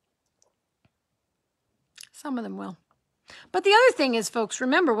 Some of them will. But the other thing is, folks,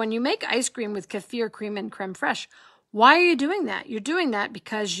 remember, when you make ice cream with kefir, cream, and creme fraiche, why are you doing that? You're doing that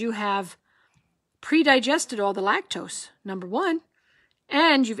because you have pre-digested all the lactose, number one,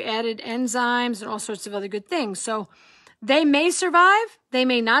 and you've added enzymes and all sorts of other good things. So they may survive, they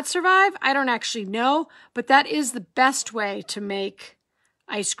may not survive. I don't actually know, but that is the best way to make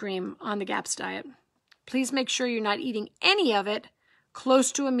ice cream on the GAPS diet. Please make sure you're not eating any of it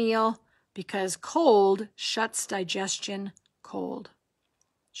close to a meal, because cold shuts digestion cold.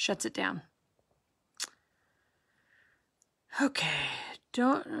 Shuts it down. Okay.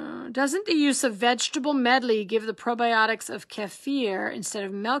 Doesn't the use of vegetable medley give the probiotics of kefir instead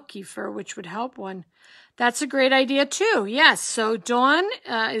of milk kefir, which would help one? That's a great idea too. Yes. So Dawn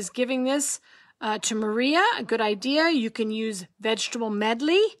is giving this to Maria. A good idea. You can use vegetable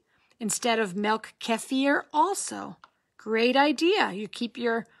medley instead of milk kefir also. Great idea. You keep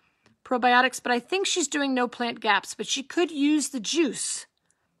your probiotics, but I think she's doing no plant gaps, but she could use the juice.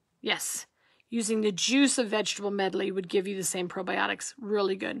 Yes. Using the juice of vegetable medley would give you the same probiotics.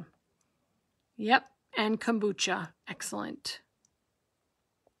 Really good. Yep. And kombucha. Excellent.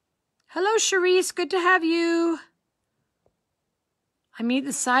 Hello, Charisse. Good to have you. I meet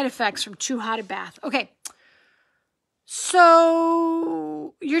the side effects from too hot a bath. Okay.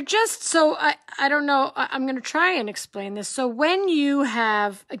 So you're just, so I don't know. I'm going to try and explain this. So when you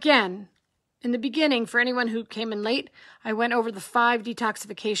have, again, in the beginning, for anyone who came in late, I went over the 5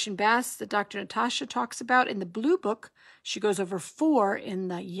 detoxification baths that Dr. Natasha talks about in the blue book. She goes over 4 in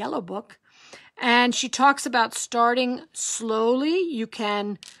the yellow book. And she talks about starting slowly. You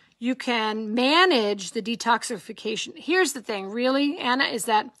can manage the detoxification. Here's the thing, really, Anna, is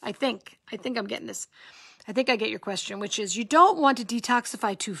that I think I'm getting this. I think I get your question, which is you don't want to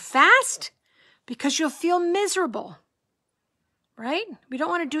detoxify too fast because you'll feel miserable, right? We don't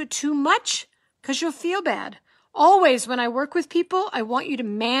want to do it too much because you'll feel bad. Always when I work with people, I want you to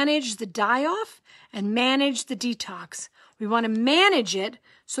manage the die-off and manage the detox. We want to manage it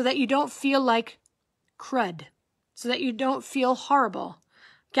so that you don't feel like crud, so that you don't feel horrible.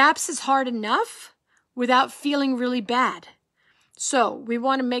 GAPS is hard enough without feeling really bad. So we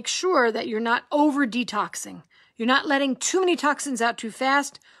want to make sure that you're not over-detoxing. You're not letting too many toxins out too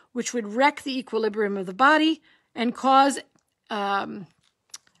fast, which would wreck the equilibrium of the body and cause what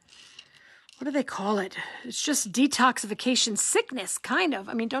do they call it? It's just detoxification sickness, kind of.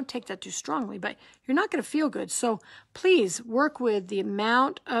 I mean, don't take that too strongly, but you're not going to feel good. So please work with the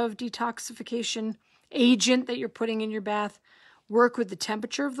amount of detoxification agent that you're putting in your bath, work with the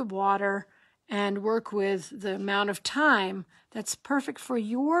temperature of the water, and work with the amount of time that's perfect for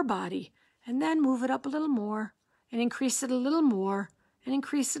your body. And then move it up a little more and increase it a little more and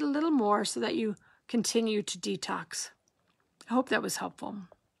increase it a little more so that you continue to detox. I hope that was helpful.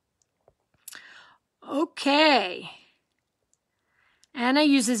 Okay. Anna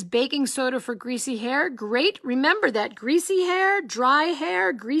uses baking soda for greasy hair. Great. Remember that greasy hair,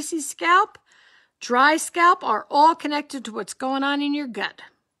 greasy scalp, dry scalp are all connected to what's going on in your gut.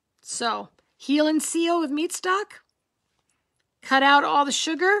 So heal and seal with meat stock. Cut out all the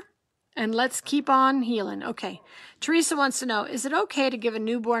sugar and let's keep on healing. Okay. Teresa wants to know, is it okay to give a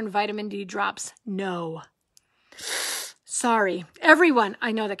newborn vitamin D drops? No. Sorry. Everyone,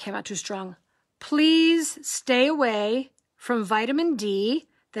 I know that came out too strong. Please stay away from vitamin D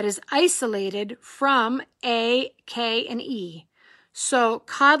that is isolated from A, K, and E. So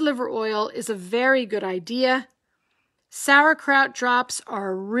cod liver oil is a very good idea. Sauerkraut drops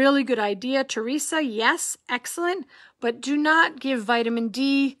are a really good idea. Teresa, yes, excellent. But do not give vitamin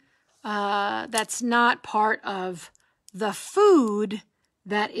D. That's not part of the food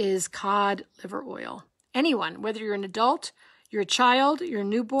that is cod liver oil. Anyone, whether you're an adult, you're a child, you're a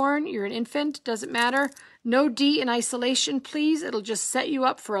newborn, you're an infant, doesn't matter. No D in isolation, please. It'll just set you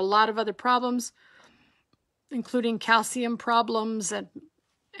up for a lot of other problems, including calcium problems and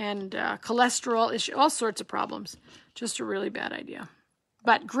cholesterol issue, all sorts of problems. Just a really bad idea.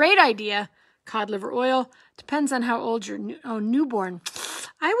 But great idea, cod liver oil. Depends on how old you're newborn.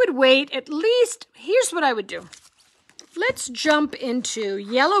 I would wait at least, here's what I would do. Let's jump into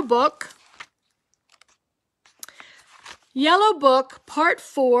Yellow Book. Yellow Book, Part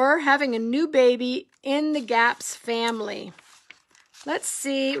 4, Having a New Baby in the GAPS Family. Let's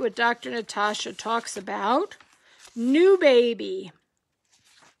see what Dr. Natasha talks about. New baby.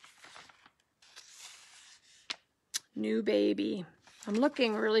 New baby. I'm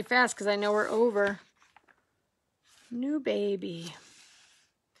looking really fast because I know we're over. New baby.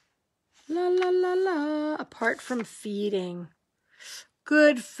 La, la, la, la. Apart from feeding.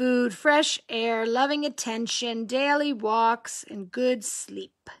 Good food, fresh air, loving attention, daily walks, and good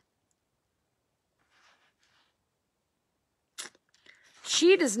sleep.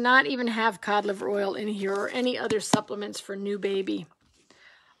 She does not even have cod liver oil in here or any other supplements for new baby.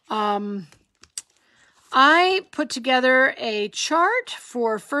 I put together a chart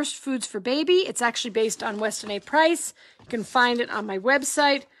for first foods for baby. It's actually based on Weston A. Price. You can find it on my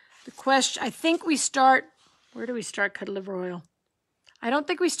website. The question, I think we start, where do we start cod liver oil? I don't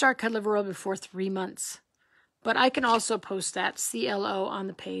think we start cod liver oil before 3 months, but I can also post that CLO on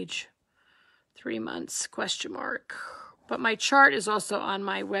the page. 3 months, question mark. But my chart is also on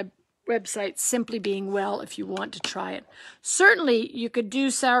my website, Simply Being Well, if you want to try it. Certainly, you could do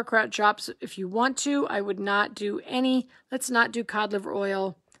sauerkraut drops if you want to. I would not do any. Let's not do cod liver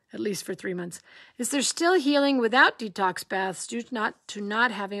oil, at least for 3 months. Is there still healing without detox baths due to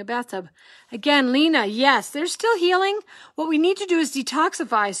not having a bathtub? Again, Lena, yes, there's still healing. What we need to do is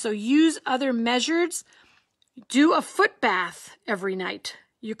detoxify, so use other measures. Do a foot bath every night.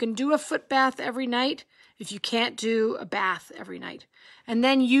 You can do a foot bath every night if you can't do a bath every night. And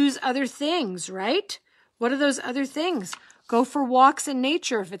then use other things, right? What are those other things? Go for walks in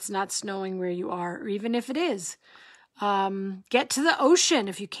nature if it's not snowing where you are, or even if it is. Get to the ocean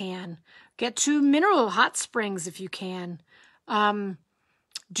if you can. Get to mineral hot springs if you can.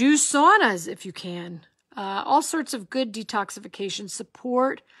 Do saunas if you can. All sorts of good detoxification.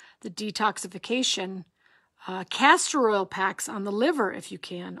 Support the detoxification. Castor oil packs on the liver if you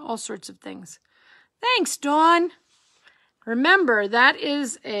can. All sorts of things. Thanks, Dawn. Remember, that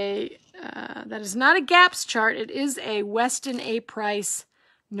is not a GAPS chart. It is a Weston A. Price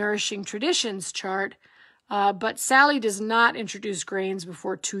Nourishing Traditions chart. But Sally does not introduce grains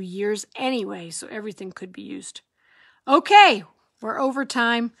before 2 years anyway, so everything could be used. Okay, we're over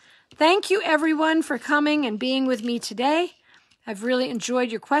time. Thank you, everyone, for coming and being with me today. I've really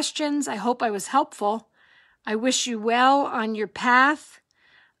enjoyed your questions. I hope I was helpful. I wish you well on your path.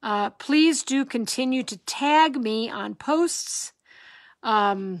 Please do continue to tag me on posts.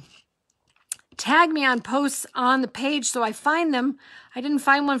 Tag me on posts on the page so I find them. I didn't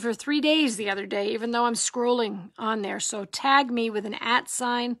find one for 3 days the other day, even though I'm scrolling on there. So tag me with an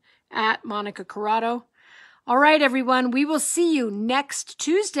 @ at Monica Corrado. All right, everyone, we will see you next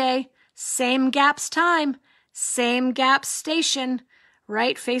Tuesday. Same GAPS time, same GAPS station,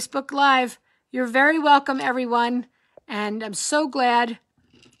 right? Facebook Live. You're very welcome, everyone. And I'm so glad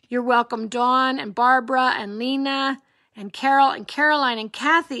you're welcome, Dawn and Barbara and Lena and Carol and Caroline and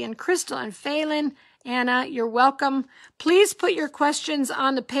Kathy and Crystal and Phelan. Anna, you're welcome. Please put your questions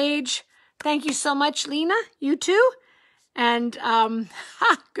on the page. Thank you so much, Lena. You too. And,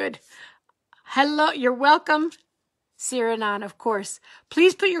 good. Hello, you're welcome. Siranan, of course.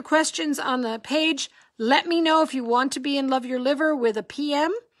 Please put your questions on the page. Let me know if you want to be in Love Your Liver with a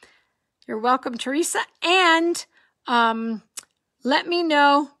PM. You're welcome, Teresa. And let me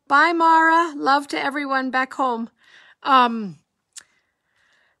know. Bye, Mara. Love to everyone back home.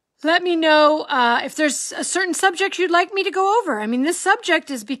 Let me know if there's a certain subject you'd like me to go over. I mean, this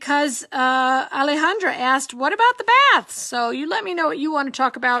subject is because Alejandra asked, what about the baths? So you let me know what you want to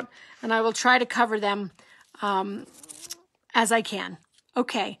talk about, and I will try to cover them as I can.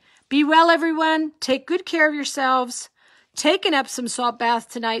 Okay. Be well, everyone. Take good care of yourselves. Take an Epsom salt bath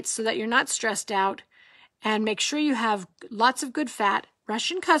tonight so that you're not stressed out. And make sure you have lots of good fat,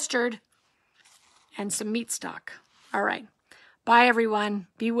 Russian custard, and some meat stock. All right. Bye, everyone.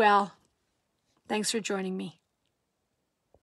 Be well. Thanks for joining me.